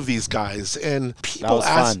all of these guys. And people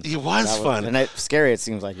asked. It was fun. And it's scary, it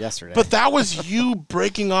seems like yesterday. But that was you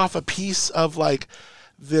breaking off a piece of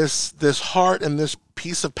this heart and this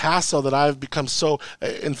piece of Paso that I've become so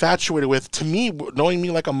infatuated with. To me, knowing me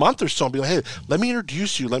a month or so, and be like, hey, let me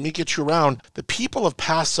introduce you, let me get you around. The people of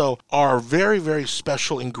Paso are a very, very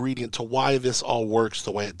special ingredient to why this all works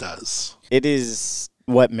the way it does. It is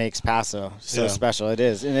what makes Paso so special. It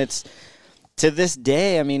is. And it's, to this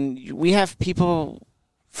day, we have people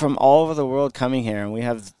from all over the world coming here, and we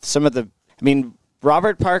have some of the,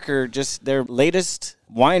 Robert Parker, just their latest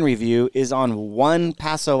wine review is on one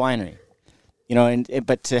Paso winery.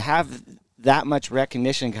 But to have that much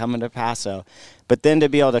recognition coming to Paso, but then to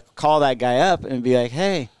be able to call that guy up and be like,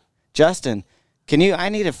 hey, Justin, I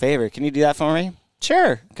need a favor. Can you do that for me?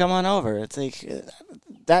 Sure. Come on over. It's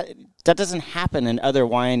that doesn't happen in other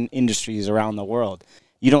wine industries around the world.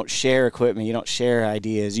 You don't share equipment. You don't share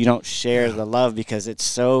ideas. You don't share the love because it's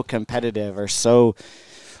so competitive or so,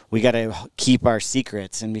 we got to keep our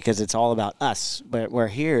secrets, and because it's all about us. But we're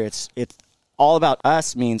here, it's all about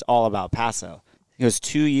us means all about Paso. It was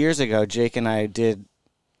 2 years ago, Jake and I did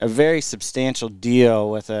a very substantial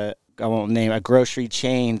deal with I won't name, a grocery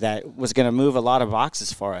chain that was going to move a lot of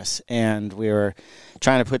boxes for us. And we were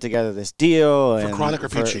trying to put together this deal. For Chronic or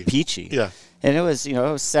Peachy? Peachy. Yeah. And it was,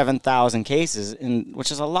 7,000 cases,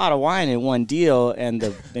 which is a lot of wine in one deal. And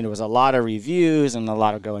it was a lot of reviews and a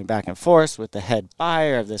lot of going back and forth with the head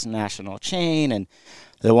buyer of this national chain. And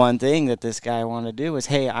the one thing that this guy wanted to do was,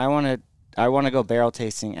 hey, I want to go barrel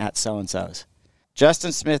tasting at so-and-so's.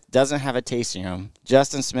 Justin Smith doesn't have a tasting room.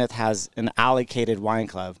 Justin Smith has an allocated wine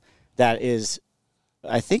club that is,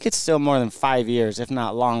 I think it's still more than 5 years, if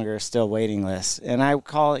not longer, still waiting list. And I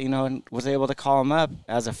was able to call him up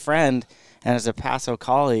as a friend and as a Paso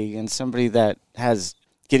colleague and somebody that has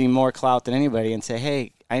getting more clout than anybody and say,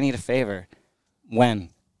 hey, I need a favor. When?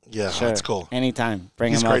 Yeah, sure. That's cool. Anytime.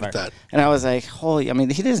 Bring He's him over. Great at that. And I was like,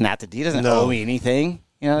 he doesn't owe me anything.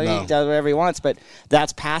 He does whatever he wants, but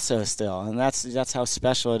that's Paso still, and that's how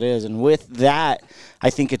special it is. And with that, I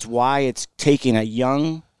think it's why it's taking a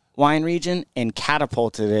young wine region and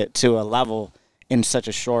catapulted it to a level in such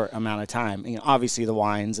a short amount of time. Obviously the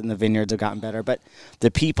wines and the vineyards have gotten better, but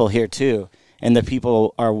the people here too, and the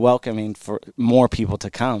people are welcoming for more people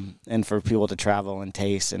to come and for people to travel and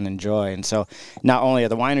taste and enjoy. And so not only are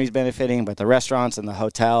the wineries benefiting, but the restaurants and the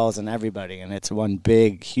hotels and everybody. And it's one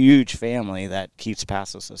big, huge family that keeps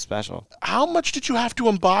Paso so special. How much did you have to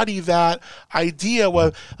embody that idea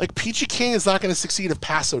where, Peachy King is not going to succeed if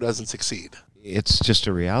Paso doesn't succeed? It's just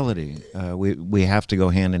a reality. We have to go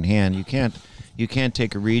hand in hand. You can't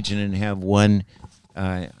take a region and have one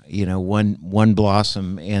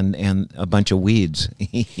blossom and a bunch of weeds,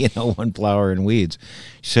 one flower and weeds.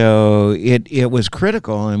 So it was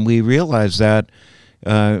critical, and we realized that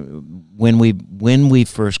when we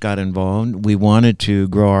first got involved, we wanted to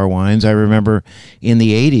grow our wines. I remember in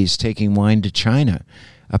the 80s taking wine to China,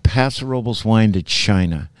 a Paso Robles wine to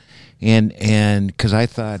China, and because I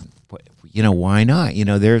thought, why not?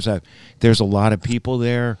 There's a lot of people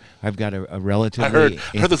there. I've got a relatively I heard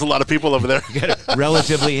there's a lot of people over there. got a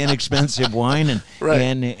relatively inexpensive wine, and Right.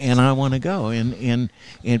 and I want to go.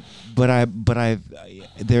 But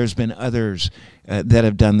there's been others that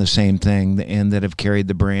have done the same thing and that have carried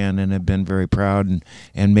the brand and have been very proud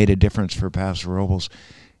and made a difference for Paso Robles.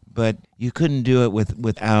 But you couldn't do it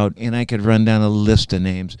without, and I could run down a list of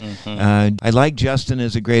names. I like Justin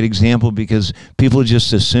as a great example because people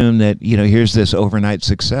just assume that, here's this overnight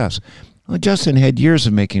success. Well, Justin had years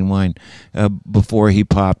of making wine before he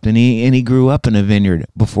popped, and he grew up in a vineyard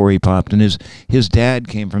before he popped, and his dad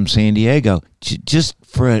came from San Diego, just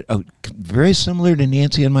for a very similar to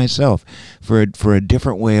Nancy and myself, for a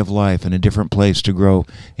different way of life and a different place to grow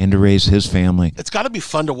and to raise his family. It's got to be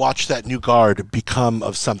fun to watch that new guard become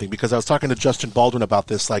of something, because I was talking to Justin Baldwin about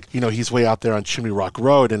this. Like, he's way out there on Chimney Rock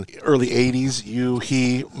Road, and early 80s,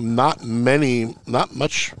 he, not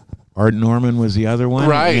much. Art Norman was the other one,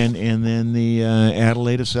 Right. and then the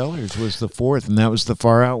Adelaide Cellars was the fourth, and that was the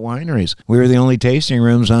Far Out Wineries. We were the only tasting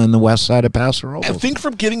rooms on the west side of Paso Robles. And think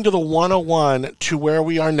from getting to the 101 to where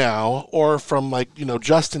we are now, or from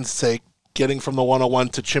Justin's sake, getting from the 101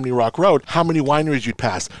 to Chimney Rock Road, how many wineries you'd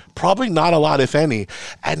pass? Probably not a lot, if any.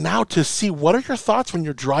 And now to see, what are your thoughts when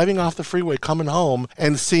you're driving off the freeway coming home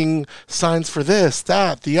and seeing signs for this,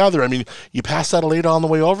 that, the other? I mean, you pass Adelaide on the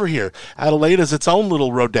way over here. Adelaide is its own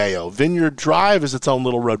little rodeo. Vineyard Drive is its own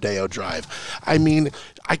little rodeo drive. I mean,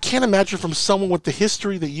 I can't imagine, from someone with the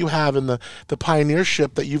history that you have and the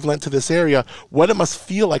pioneership that you've lent to this area, what it must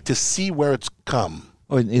feel like to see where it's come.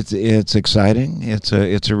 Oh, it's exciting. It's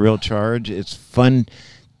a real charge. It's fun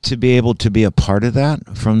to be able to be a part of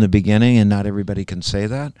that from the beginning, and not everybody can say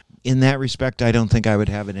that. In that respect, I don't think I would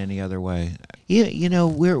have it any other way.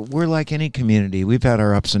 We're like any community. We've had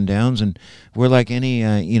our ups and downs, and we're like any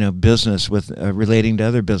business with relating to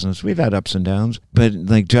other business. We've had ups and downs, but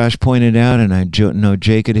like Josh pointed out, and I know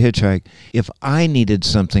Jake at Hitchhike, if I needed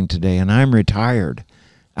something today and I'm retired,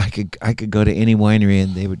 I could go to any winery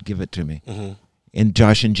and they would give it to me. Mm-hmm. And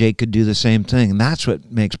Josh and Jake could do the same thing. And that's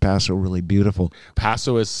what makes Paso really beautiful.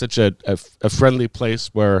 Paso is such a friendly place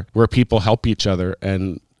where people help each other.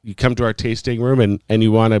 And you come to our tasting room and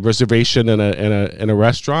you want a reservation in a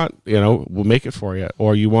restaurant, we'll make it for you.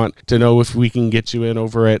 Or you want to know if we can get you in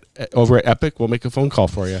over at Epic, we'll make a phone call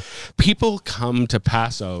for you. People come to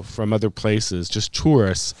Paso from other places, just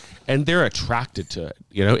tourists, and they're attracted to it.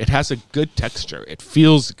 It has a good texture. It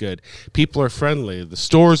feels good. People are friendly. The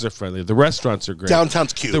stores are friendly. The restaurants are great.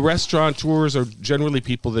 Downtown's cute. The restaurateurs are generally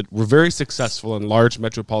people that were very successful in large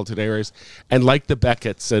metropolitan areas, and like the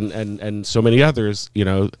Beckett's and so many others,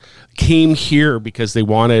 came here because they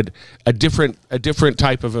wanted a different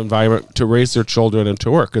type of environment to raise their children and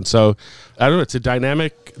to work. And so, I don't know, it's a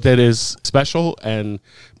dynamic that is special and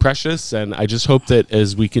precious, and I just hope that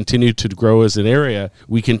as we continue to grow as an area,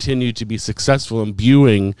 we continue to be successful in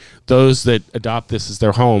imbuing those that adopt this as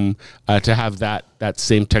their home to have that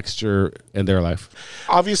same texture in their life.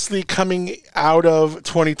 Obviously, coming out of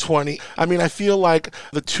 2020, I mean, I feel like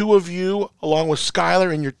the two of you, along with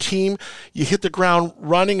Skylar and your team, you hit the ground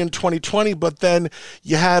running in 2020, but then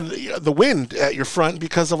you had the wind at your front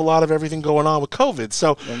because of a lot of everything going on with COVID.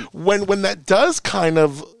 So when that does kind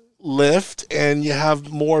of lift and you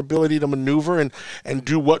have more ability to maneuver and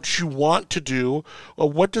do what you want to do,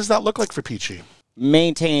 what does that look like for Peachy?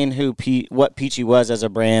 Maintain what Peachy was as a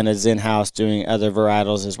brand, as in-house, doing other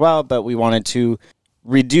varietals as well, but we wanted to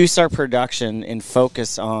reduce our production and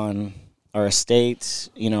focus on our estates,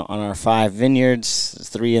 on our 5 vineyards,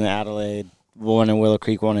 3 in Adelaide, 1 in Willow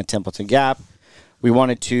Creek, 1 in Templeton Gap. We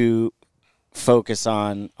wanted to focus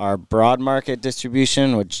on our broad market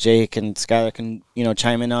distribution, which Jake and Skylar can,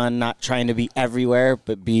 chime in on, not trying to be everywhere,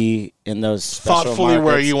 but be in those special thoughtfully markets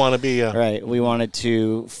where you want to be. Right. We wanted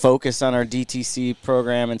to focus on our DTC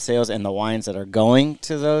program and sales and the wines that are going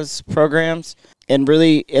to those programs. And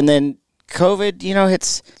then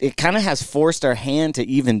COVID, it kind of has forced our hand to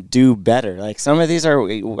even do better. Like some of these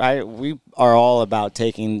we are all about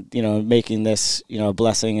taking, making this, a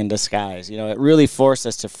blessing in disguise. It really forced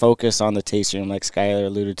us to focus on the tasting room, like Skylar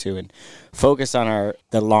alluded to, and focus on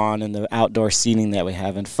the lawn and the outdoor seating that we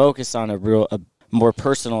have, and focus on a more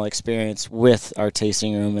personal experience with our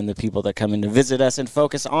tasting room and the people that come in to visit us, and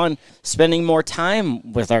focus on spending more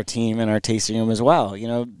time with our team in our tasting room as well.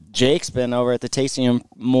 Jake's been over at the tasting room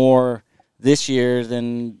more this year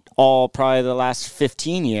than probably the last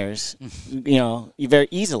 15 years, very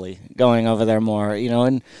easily going over there more,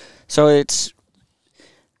 and so I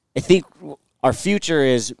think our future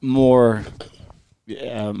is more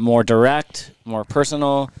direct, more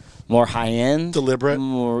personal, more high-end. Deliberate.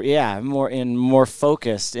 More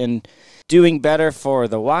focused. And doing better for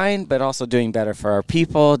the wine, but also doing better for our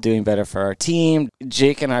people, doing better for our team.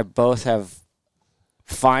 Jake and I both have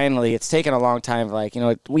finally, it's taken a long time, like,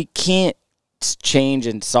 we can't change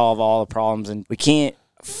and solve all the problems, and we can't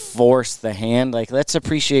force the hand. Like, let's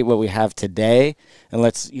appreciate what we have today, and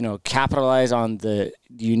let's capitalize on the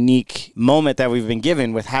unique moment that we've been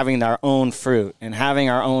given with having our own fruit and having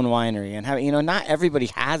our own winery, and having not everybody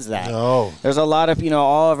has that. No. There's a lot of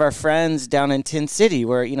all of our friends down in Tin City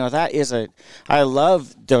where that is I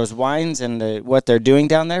love those wines and what they're doing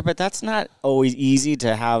down there, but that's not always easy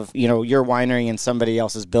to have your winery in somebody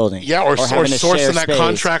else's building. Yeah, or having to share sourcing that space.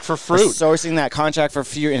 Contract for Or fruit. sourcing that contract for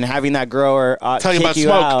fruit and having that grower Tell you kick about you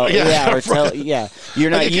smoke. out. Yeah, You're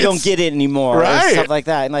not, Like, you don't get it anymore, Right. or stuff like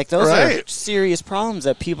that. And like those are Right. serious problems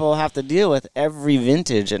that people have to deal with every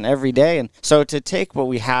vintage and every day. And so to take what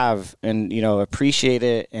we have and appreciate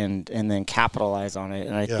it and then capitalize on it,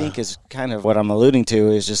 and I think is kind of what I'm alluding to,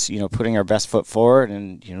 is just putting our best foot forward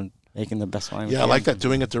and making the best wine we Yeah, I can. like that,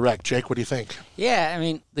 doing it direct. Jake, what do you think? Yeah, I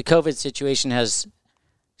mean, the COVID situation has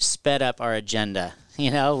sped up our agenda.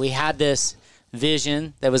 We had this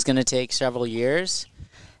vision that was going to take several years,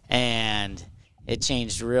 and it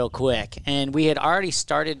changed real quick. And we had already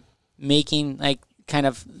started making, like, kind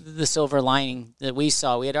of the silver lining that we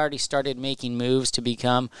saw. We had already started making moves to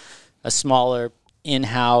become a smaller,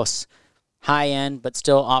 in-house, high-end, but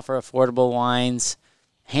still offer affordable wines,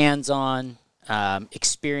 hands-on,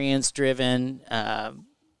 experience-driven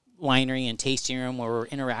winery and tasting room where we're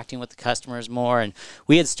interacting with the customers more. And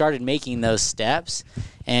we had started making those steps,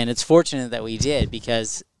 and it's fortunate that we did,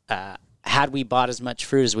 because had we bought as much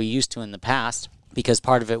fruit as we used to in the past, because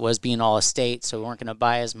part of it was being all estate, so we weren't going to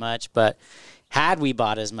buy as much, but had we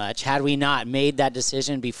bought as much, had we not made that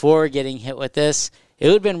decision before getting hit with this, it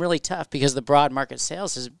would have been really tough, because the broad market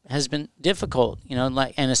sales has been difficult,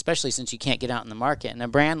 and especially since you can't get out in the market. And a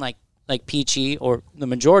brand like Peachy, or the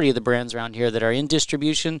majority of the brands around here that are in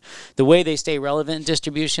distribution, the way they stay relevant in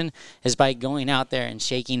distribution is by going out there and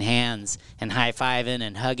shaking hands and high-fiving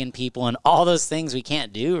and hugging people and all those things we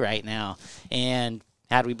can't do right now. And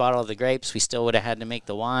had we bought all the grapes, we still would have had to make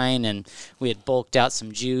the wine, and we had bulked out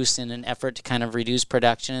some juice in an effort to kind of reduce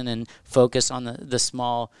production and focus on the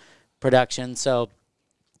small production. So,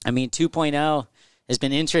 I mean, 2.0 has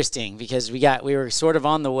been interesting, because we were sort of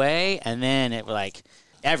on the way, and then it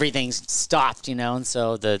everything's stopped, and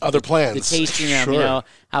so the Other plans. the tasting room, Sure.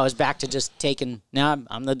 I was back to just now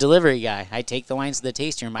I'm the delivery guy. I take the wines to the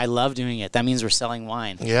tasting room. I love doing it. That means we're selling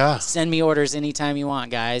wine. Yeah. Send me orders anytime you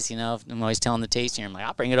want, guys. I'm always telling the tasting room, like,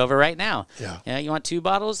 I'll bring it over right now. Yeah. You want 2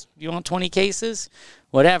 bottles? You want 20 cases?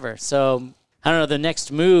 Whatever. So, I don't know, the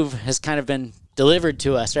next move has kind of been delivered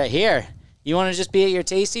to us right here. You want to just be at your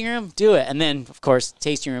tasting room? Do it. And then, of course,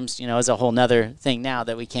 tasting rooms, is a whole nother thing now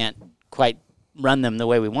that we can't quite run them the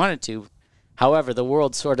way we wanted to. However,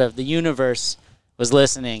 the universe was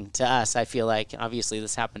listening to us. I feel like, obviously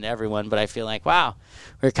this happened to everyone, but I feel like, wow,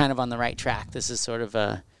 we're kind of on the right track. This is sort of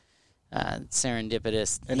a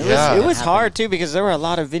serendipitous. And Yeah. it was hard too, because there were a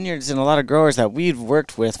lot of vineyards and a lot of growers that we'd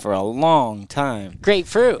worked with for a long time. Great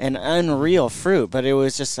fruit. And unreal fruit, but it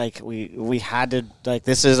was just like we had to, like,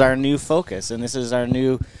 this is our new focus and this is our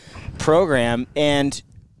new program. And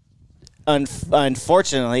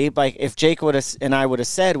unfortunately, like, if Jake and I would have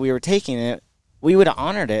said we were taking it, we would have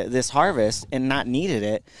honored it this harvest and not needed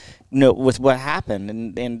it, with what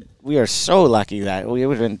happened. And we are so lucky that we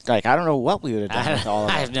would have been, like, I don't know what we would have done with all of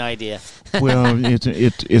it. I have no idea. Well,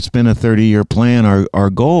 it's been a 30-year plan. Our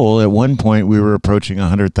goal, at one point, we were approaching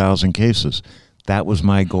 100,000 cases. That was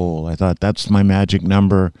my goal. I thought, that's my magic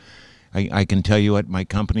number. I can tell you what my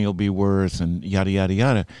company will be worth, and yada, yada,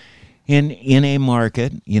 yada. In a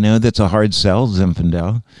market, that's a hard sell,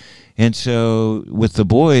 Zinfandel. And so with the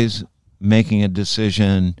boys making a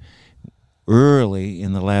decision early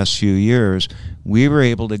in the last few years, we were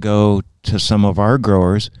able to go to some of our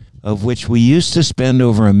growers, of which we used to spend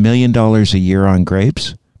over $1 million a year on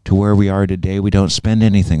grapes, to where we are today. We don't spend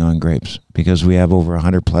anything on grapes, because we have over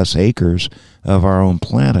 100 plus acres of our own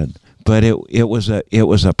planted. But it was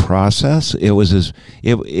a process. It was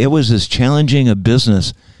as challenging a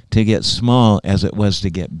business to get small as it was to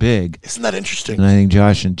get big. Isn't that interesting? And I think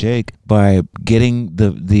Josh and Jake, by getting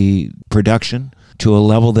the production to a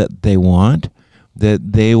level that they want,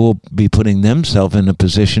 that they will be putting themselves in a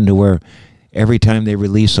position to where every time they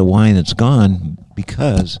release a wine, it's gone,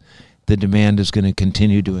 because the demand is going to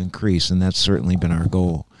continue to increase, and that's certainly been our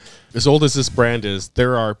goal. As old as this brand is,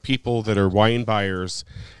 there are people that are wine buyers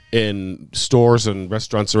in stores and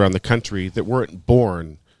restaurants around the country that weren't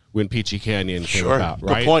born when Peachy Canyon came Sure. about, Good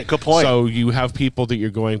right? point, good point. So you have people that you're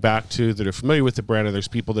going back to that are familiar with the brand, and there's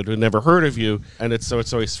people that have never heard of you, and it's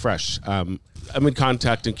always fresh. I'm in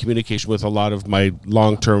contact and communication with a lot of my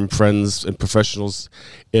long-term friends and professionals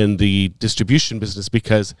in the distribution business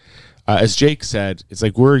because, as Jake said, it's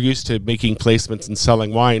like we're used to making placements and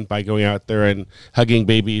selling wine by going out there and hugging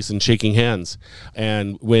babies and shaking hands.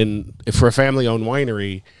 And for a family-owned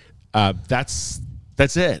winery,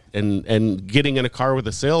 that's it. And getting in a car with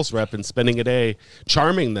a sales rep and spending a day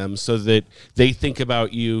charming them so that they think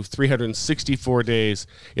about you 364 days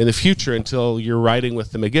in the future until you're riding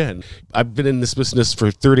with them again. I've been in this business for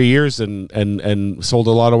 30 years and sold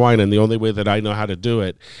a lot of wine, and the only way that I know how to do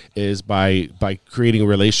it is by creating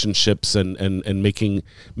relationships and making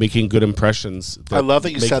good impressions. I love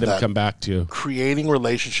that you make said them that. come back to you. Creating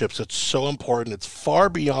relationships, it's so important. It's far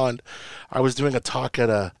beyond. I was doing a talk at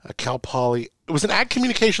a Cal Poly. It was an ag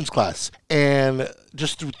communications class, and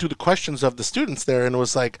just through the questions of the students there, and it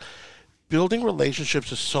was like, building relationships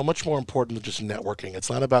is so much more important than just networking. It's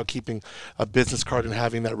not about keeping a business card and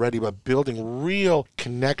having that ready, but building real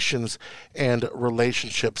connections and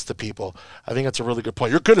relationships to people. I think that's a really good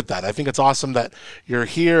point. You're good at that. I think it's awesome that you're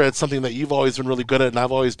here. It's something that you've always been really good at, and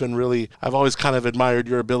I've always kind of admired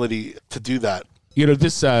your ability to do that. You know,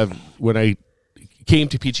 this when I came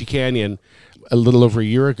to Peachy Canyon a little over a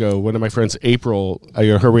year ago, one of my friends, April,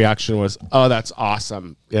 her reaction was, "Oh, that's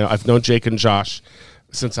awesome. You know, I've known Jake and Josh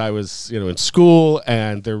since I was, in school,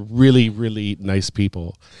 and they're really, really nice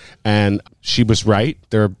people." And she was right.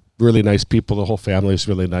 They're really nice people. The whole family is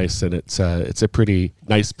really nice, and it's a pretty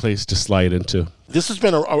nice place to slide into. This has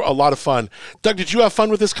been a lot of fun. Doug, did you have fun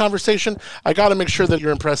with this conversation? I got to make sure that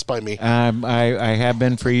you're impressed by me. I have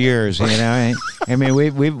been for years. I mean,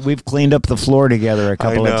 we've cleaned up the floor together a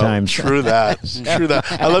couple of times. True that. True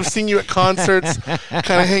that. I love seeing you at concerts. Kind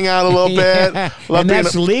of hang out a little bit. And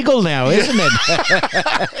that's legal now, isn't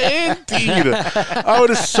it? Indeed. Oh, it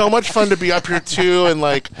is so much fun to be up here too, and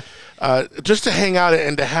just to hang out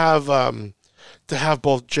and to have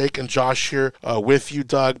both Jake and Josh here with you,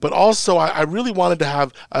 Doug. But also, I really wanted to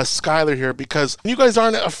have Skylar here because you guys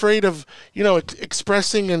aren't afraid of,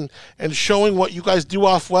 expressing and showing what you guys do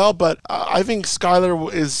off well. But I think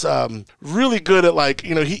Skylar is really good at,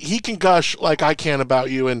 he can gush like I can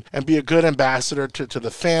about you and be a good ambassador to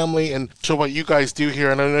the family and to what you guys do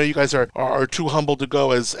here. And I know you guys are too humble to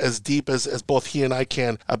go as deep as both he and I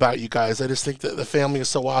can about you guys. I just think that the family is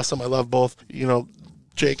so awesome. I love both,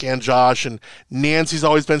 Jake and Josh, and Nancy's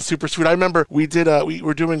always been super sweet. I remember we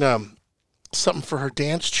were doing something for her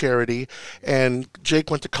dance charity, and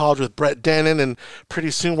Jake went to college with Brett Dennen, and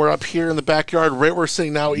pretty soon we're up here in the backyard. Right, we're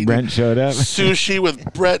sitting now eating Brent showed up. sushi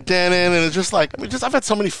with Brett Dennen, and it's just I've had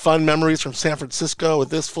so many fun memories from San Francisco with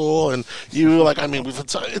this fool and you.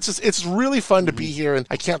 It's really fun to be here, and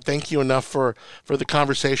I can't thank you enough for the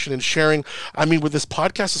conversation and sharing. I mean, with this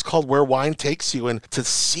podcast is called Where Wine Takes You, and to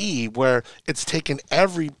see where it's taken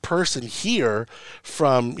every person here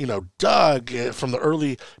from Doug, from the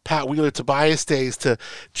early Pat Wheeler Tobias days to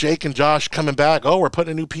Jake and Josh coming back. Oh, we're putting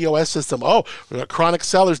a new POS system. Oh, we got Chronic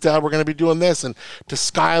Cellars, Dad. We're going to be doing this. And to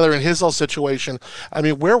Skylar and his whole situation. I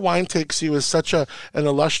mean, Where Wine Takes You is such an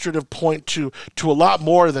illustrative point to a lot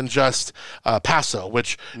more than just Paso,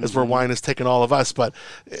 which is where wine has taken all of us. But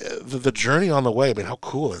the journey on the way, I mean, how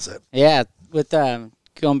cool is it? Yeah, with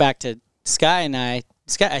going back to Sky and I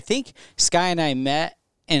think Sky and I met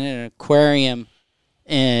in an aquarium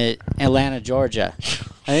in Atlanta, Georgia.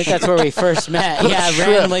 I think that's where we first met. Yeah,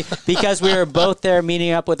 randomly, because we were both there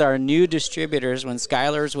meeting up with our new distributors when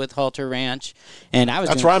Skylar's with Halter Ranch, and I was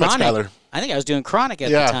That's doing where I met Chronic. Skylar. I think I was doing Chronic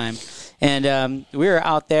at the time. And we were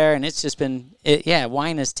out there, and it's just been,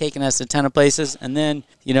 wine has taken us a ton of places. And then,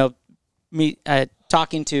 me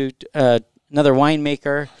talking to another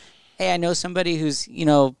winemaker, hey, I know somebody who's,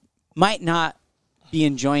 might not be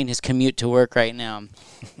enjoying his commute to work right now.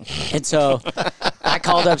 And so I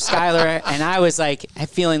called up Skylar, and I was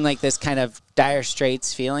feeling like this kind of dire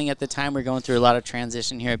straits feeling at the time. We're going through a lot of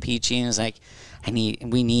transition here at Peachy, and it was like,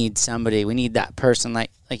 we need somebody. We need that person,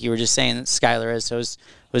 like you were just saying that Skylar is. So it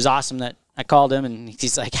was awesome that I called him, and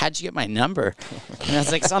he's like, how'd you get my number? And I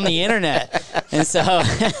was like, it's on the internet. And so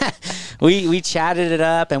we chatted it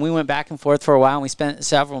up, and we went back and forth for a while, and we spent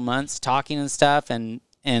several months talking and stuff, and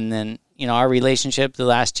then our relationship the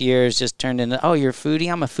last year has just turned into, oh, you're a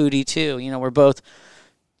foodie? I'm a foodie too. We're both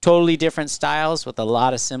totally different styles with a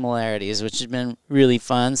lot of similarities, which has been really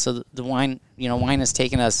fun. So the wine, wine has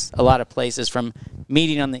taken us a lot of places, from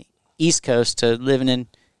meeting on the East Coast to living in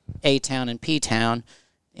A-Town and P-Town,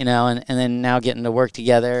 and then now getting to work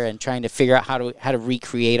together and trying to figure out how to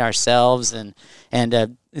recreate ourselves and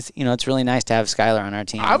it's really nice to have Skylar on our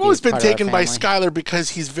team. I've Be always been part of our taken by family. Skylar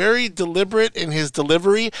because he's very deliberate in his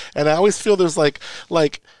delivery, and I always feel there's like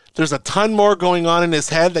there's a ton more going on in his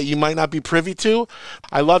head that you might not be privy to.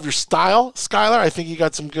 I love your style, Skylar. I think you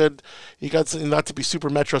got some, not to be super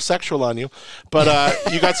metrosexual on you, but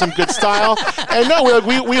you got some good style. And no,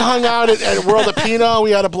 we hung out at World of Pinot.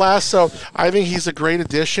 We had a blast. So I think he's a great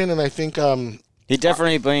addition, and I think He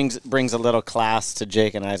definitely brings a little class to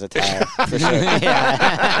Jake and I's attire, for sure.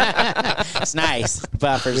 Yeah. It's nice.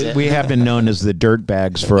 Buffers it. We have been known as the dirt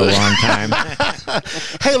bags for a long time.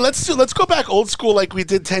 hey, let's go back old school like we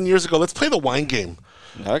did 10 years ago. Let's play the wine game.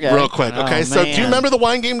 Okay. Real quick, okay? Oh, So do you man. remember the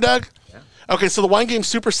wine game, Doug? Okay, so the wine game's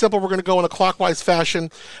super simple. We're going to go in a clockwise fashion.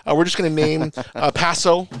 We're just going to name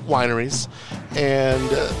Paso wineries. And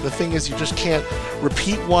the thing is, you just can't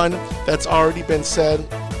repeat one that's already been said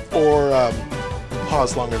or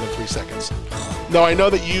pause longer than 3 seconds. No, I know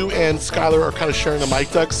that you and Skylar are kind of sharing the mic,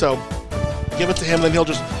 Doug, so give it to him, then he'll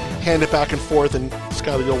just hand it back and forth, and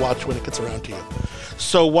Skylar, you'll watch when it gets around to you.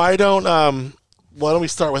 So why don't we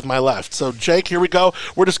start with my left? So, Jake, here we go.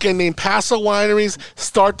 We're just going to name Paso wineries,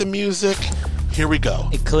 start the music. Here we go.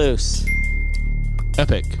 Ecluse.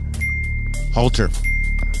 Epic. Halter.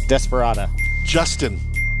 Desperada. Justin.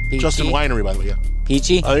 Peachy. Justin Winery, by the way, yeah.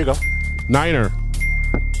 Peachy. Oh, there you go. Niner.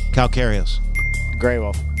 Calcareous. Grey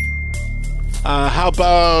Wolf. How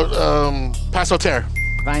about Paso Terre?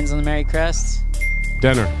 Vines on the Merry Crest.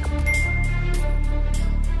 Denner.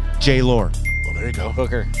 J. Lore. Well, there you go.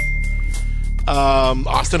 Booker.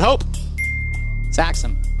 Austin Hope.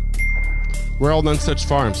 Saxum. Royal Nunsuch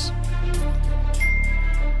Farms.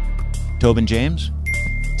 Tobin James.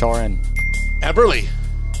 Torin. Eberly.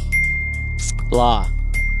 Blah.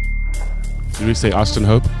 Did we say Austin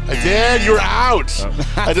Hope? I did. You're out.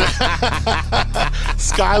 I did.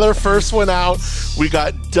 Skylar, first one out. We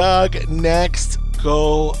got Doug next.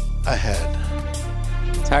 Go ahead.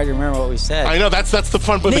 It's hard to remember what we said. I know that's the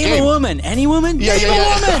fun part of the Name game. a woman. Any woman? Yeah, Name yeah, a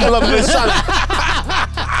yeah. woman. I love it. I saw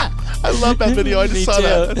that. I love that video. I just Me saw too.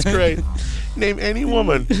 that. That's great. Name any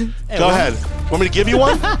woman. Go ahead. Want me to give you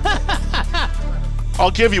one?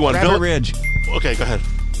 I'll give you one. Rabbit Ridge. Okay, go ahead.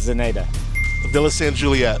 Zeneda. Villa San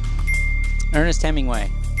Juliet. Ernest Hemingway.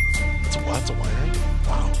 That's a winery.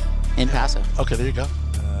 Wow. In Paso. Okay, there you go.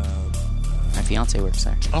 My fiance works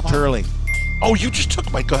there. Oh, wow. Turley. Oh, you just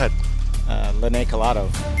took my. Go ahead. Lene Colado.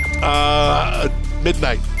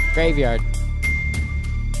 Midnight. Graveyard.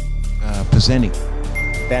 Pizzeni.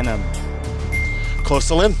 Benham. Close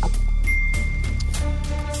to Lynn.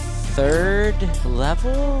 Third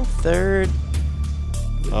level? Third.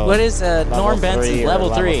 Oh, What is Norm level Benson? three or Level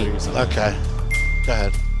level 3. or something. Okay. Go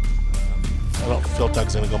ahead. I don't feel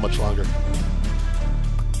Doug's gonna go much longer.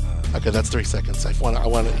 Okay, that's 3 seconds. You're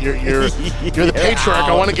the patriarch.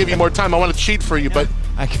 I want to give you more time. I want to cheat for you, but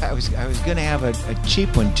I was going to have a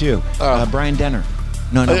cheap one too. Brian Denner.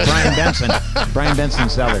 No, Brian Benson. Brian Benson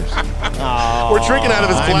Sellers. we're drinking out of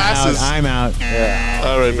his glasses. I'm out.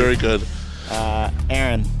 All right, very good.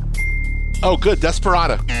 Aaron. Oh, good.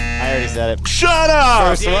 Desperada. I already said it. Shut up!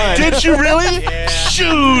 First one. Did you really?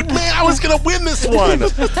 Shoot, man, I was gonna win this one.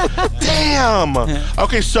 Damn.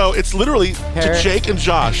 Okay, so it's literally to Jake and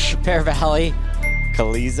Josh. Pear Valley.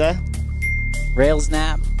 Kaliza. Rails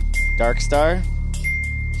Nap. Dark Star.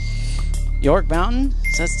 York Mountain.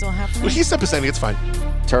 Is that still happening? Well, he said Pisani. It's fine.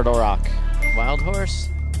 Turtle Rock. Wild Horse.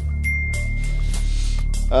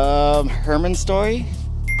 Herman Story.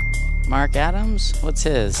 Mark Adams. What's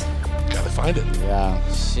his? Gotta find it. Yeah.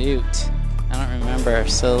 Shoot. I don't remember.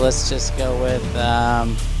 So let's just go with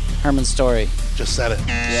Herman Story. Just said it.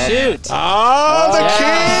 Shoot. Oh, the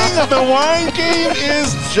king of the wine game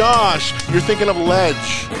is Josh. You're thinking of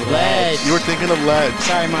Ledge. Ledge. You were thinking of Ledge.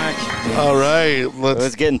 Sorry, Mark. All right, It was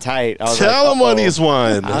let's getting tight. I was tell like, him what uh-oh. he's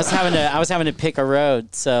won. I was having to pick a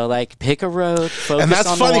road. So like pick a road. Focus And that's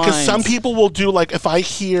on funny the because some wines. people will do like if I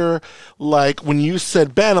hear like when you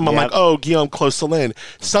said Benham, I'm Yep. like, oh, Guillaume close to Lynn.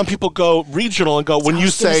 Some people go regional and go when I you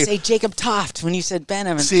was gonna say, say Jacob Toft when you said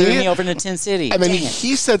Benham and See? threw me over to Tin City. and then Dang it.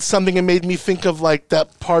 he said something and made me think of like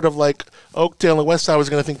that part of like Oakdale and West Side. I was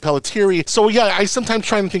going to think Pelletieri. So yeah, I sometimes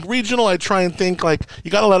try and think regional. I try and think like you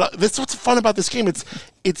got to let. This is what's fun about this game.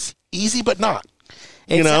 It's easy but not.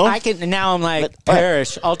 You know? I can now. I'm like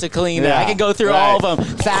Parrish, Alta Colina. Yeah, I can go through right. all of them.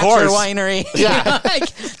 Thatcher course. Winery. Yeah. like,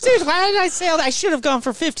 seriously, why did I say all that? I should have gone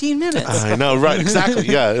for 15 minutes. I know, right? Exactly.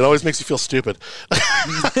 Yeah, it always makes you feel stupid.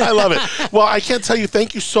 I love it. Well, I can't tell you.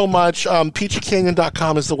 Thank you so much.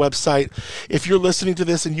 PeachyCanyon.com is the website. If you're listening to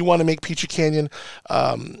this and you want to make Peachy Canyon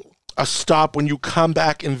a a stop when you come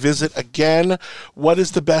back and visit again? What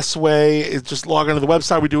is the best way? Is just log onto the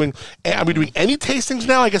website. Are we doing any tastings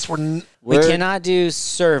now? I guess we cannot do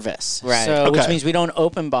service, right? So, which means we don't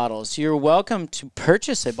open bottles. You're welcome to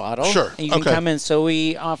purchase a bottle. Sure, and you can come in. So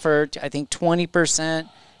we offer, I think, 20%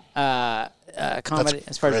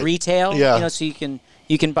 as far as retail. Yeah. So you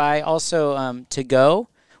can buy also to go.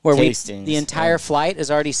 Where Tastings, the entire flight is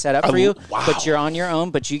already set up for you, but you're on your own.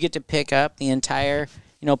 But you get to pick up the entire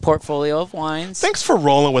portfolio of wines. Thanks for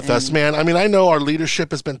rolling with us, man. I mean, I know our leadership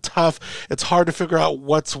has been tough. It's hard to figure out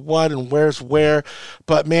what's what and where's where.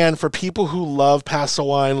 But, man, for people who love Paso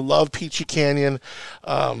Wine, love Peachy Canyon,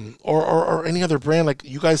 or any other brand, like,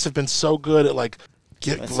 you guys have been so good at, like,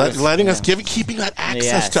 keeping that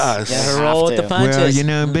access to us. Yeah, roll with the punches.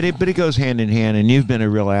 Well, but it goes hand in hand, and you've been a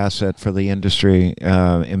real asset for the industry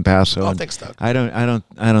in Paso. Oh, thanks, Doug. I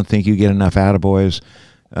don't think you get enough attaboys,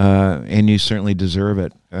 and you certainly deserve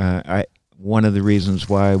it. One of the reasons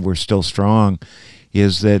why we're still strong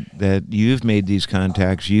is that you've made these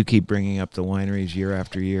contacts. You keep bringing up the wineries year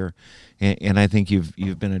after year, and I think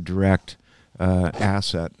you've been a direct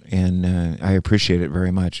asset, and I appreciate it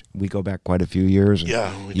very much. We go back quite a few years,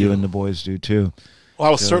 and you and the boys do too. Well,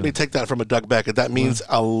 I will certainly take that from a Doug Beckett. That means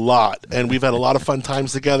a lot, and we've had a lot of fun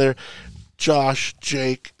times together. Josh,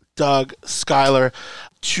 Jake, Doug, Skylar,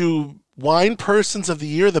 to Wine Persons of the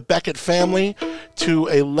Year, the Beckett family, to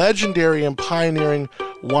a legendary and pioneering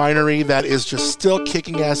winery that is just still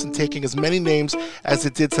kicking ass and taking as many names as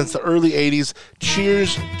it did since the early 80s.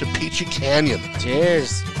 Cheers to Peachy Canyon.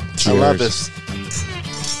 Cheers. I love this.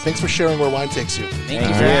 Thanks for sharing where wine takes you. Thank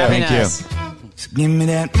you for having us. So give me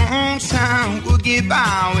that moonshine, we'll get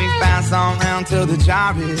by. We pass on round till the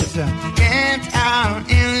job is camped out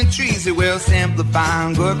in the trees. It will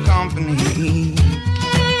simplify good company.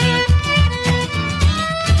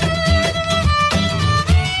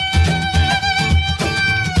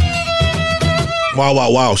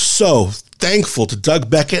 Wow. So thankful to Doug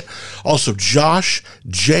Beckett, also Josh,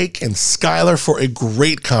 Jake, and Skylar for a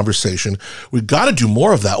great conversation. We got to do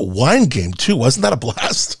more of that wine game too. Wasn't that a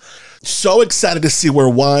blast? So excited to see where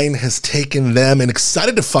wine has taken them, and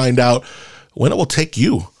excited to find out when it will take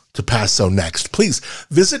you to Paso next. Please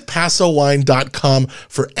visit PasoWine.com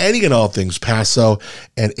for any and all things Paso,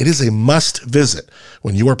 and it is a must visit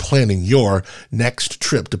when you are planning your next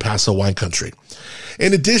trip to Paso Wine Country.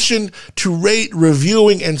 In addition to rate,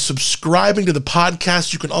 reviewing, and subscribing to the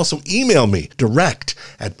podcast, you can also email me direct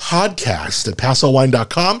at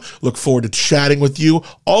podcast@PasoWine.com. Look forward to chatting with you.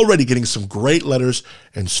 Already getting some great letters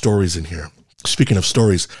and stories in here. Speaking of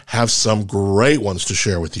stories, have some great ones to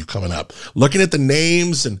share with you coming up. Looking at the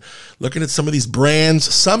names and looking at some of these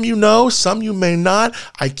brands, some you know, some you may not.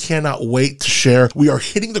 I cannot wait to share. We are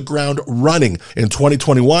hitting the ground running in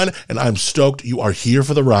 2021, and I'm stoked you are here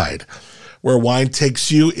for the ride. Where Wine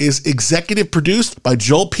Takes You is executive produced by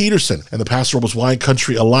Joel Peterson and the Paso Robles Wine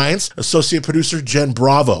Country Alliance, associate producer Jen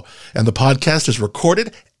Bravo, and the podcast is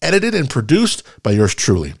recorded, edited, and produced by yours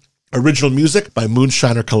truly. Original music by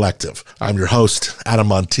Moonshiner Collective. I'm your host, Adam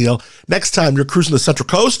Montiel. Next time you're cruising the Central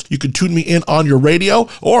Coast, you can tune me in on your radio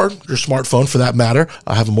or your smartphone for that matter.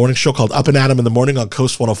 I have a morning show called Up and Adam in the Morning on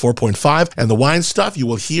Coast 104.5, and the wine stuff you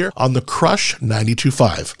will hear on the Crush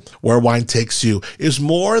 92.5. Where Wine Takes You is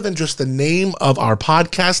more than just the name of our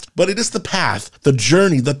podcast, but it is the path, the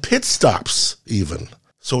journey, the pit stops even.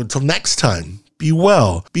 So until next time, be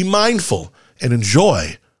well, be mindful, and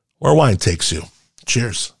enjoy Where Wine Takes You.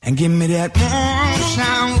 Cheers. And give me that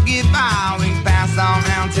moonshine, we'll get by. We can pass on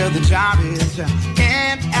round till the job is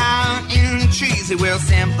camped out in the trees. It will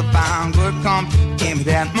simplify good company. Give me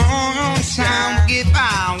that moonshine, we'll get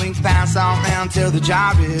by. We can pass on round till the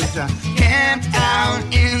job is camped out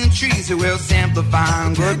in the trees. It will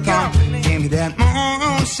simplify good company. Give me that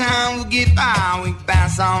moonshine, we'll get by. We can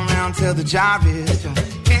pass on round till the job is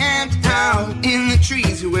camped out in the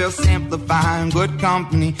trees. It will simplify good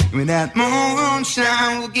company. Give me that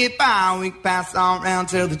moonshine, we'll get by. We can pass on round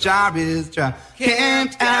till the job is dry.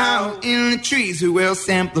 Camped out in the trees. It will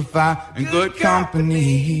simplify good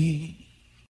company.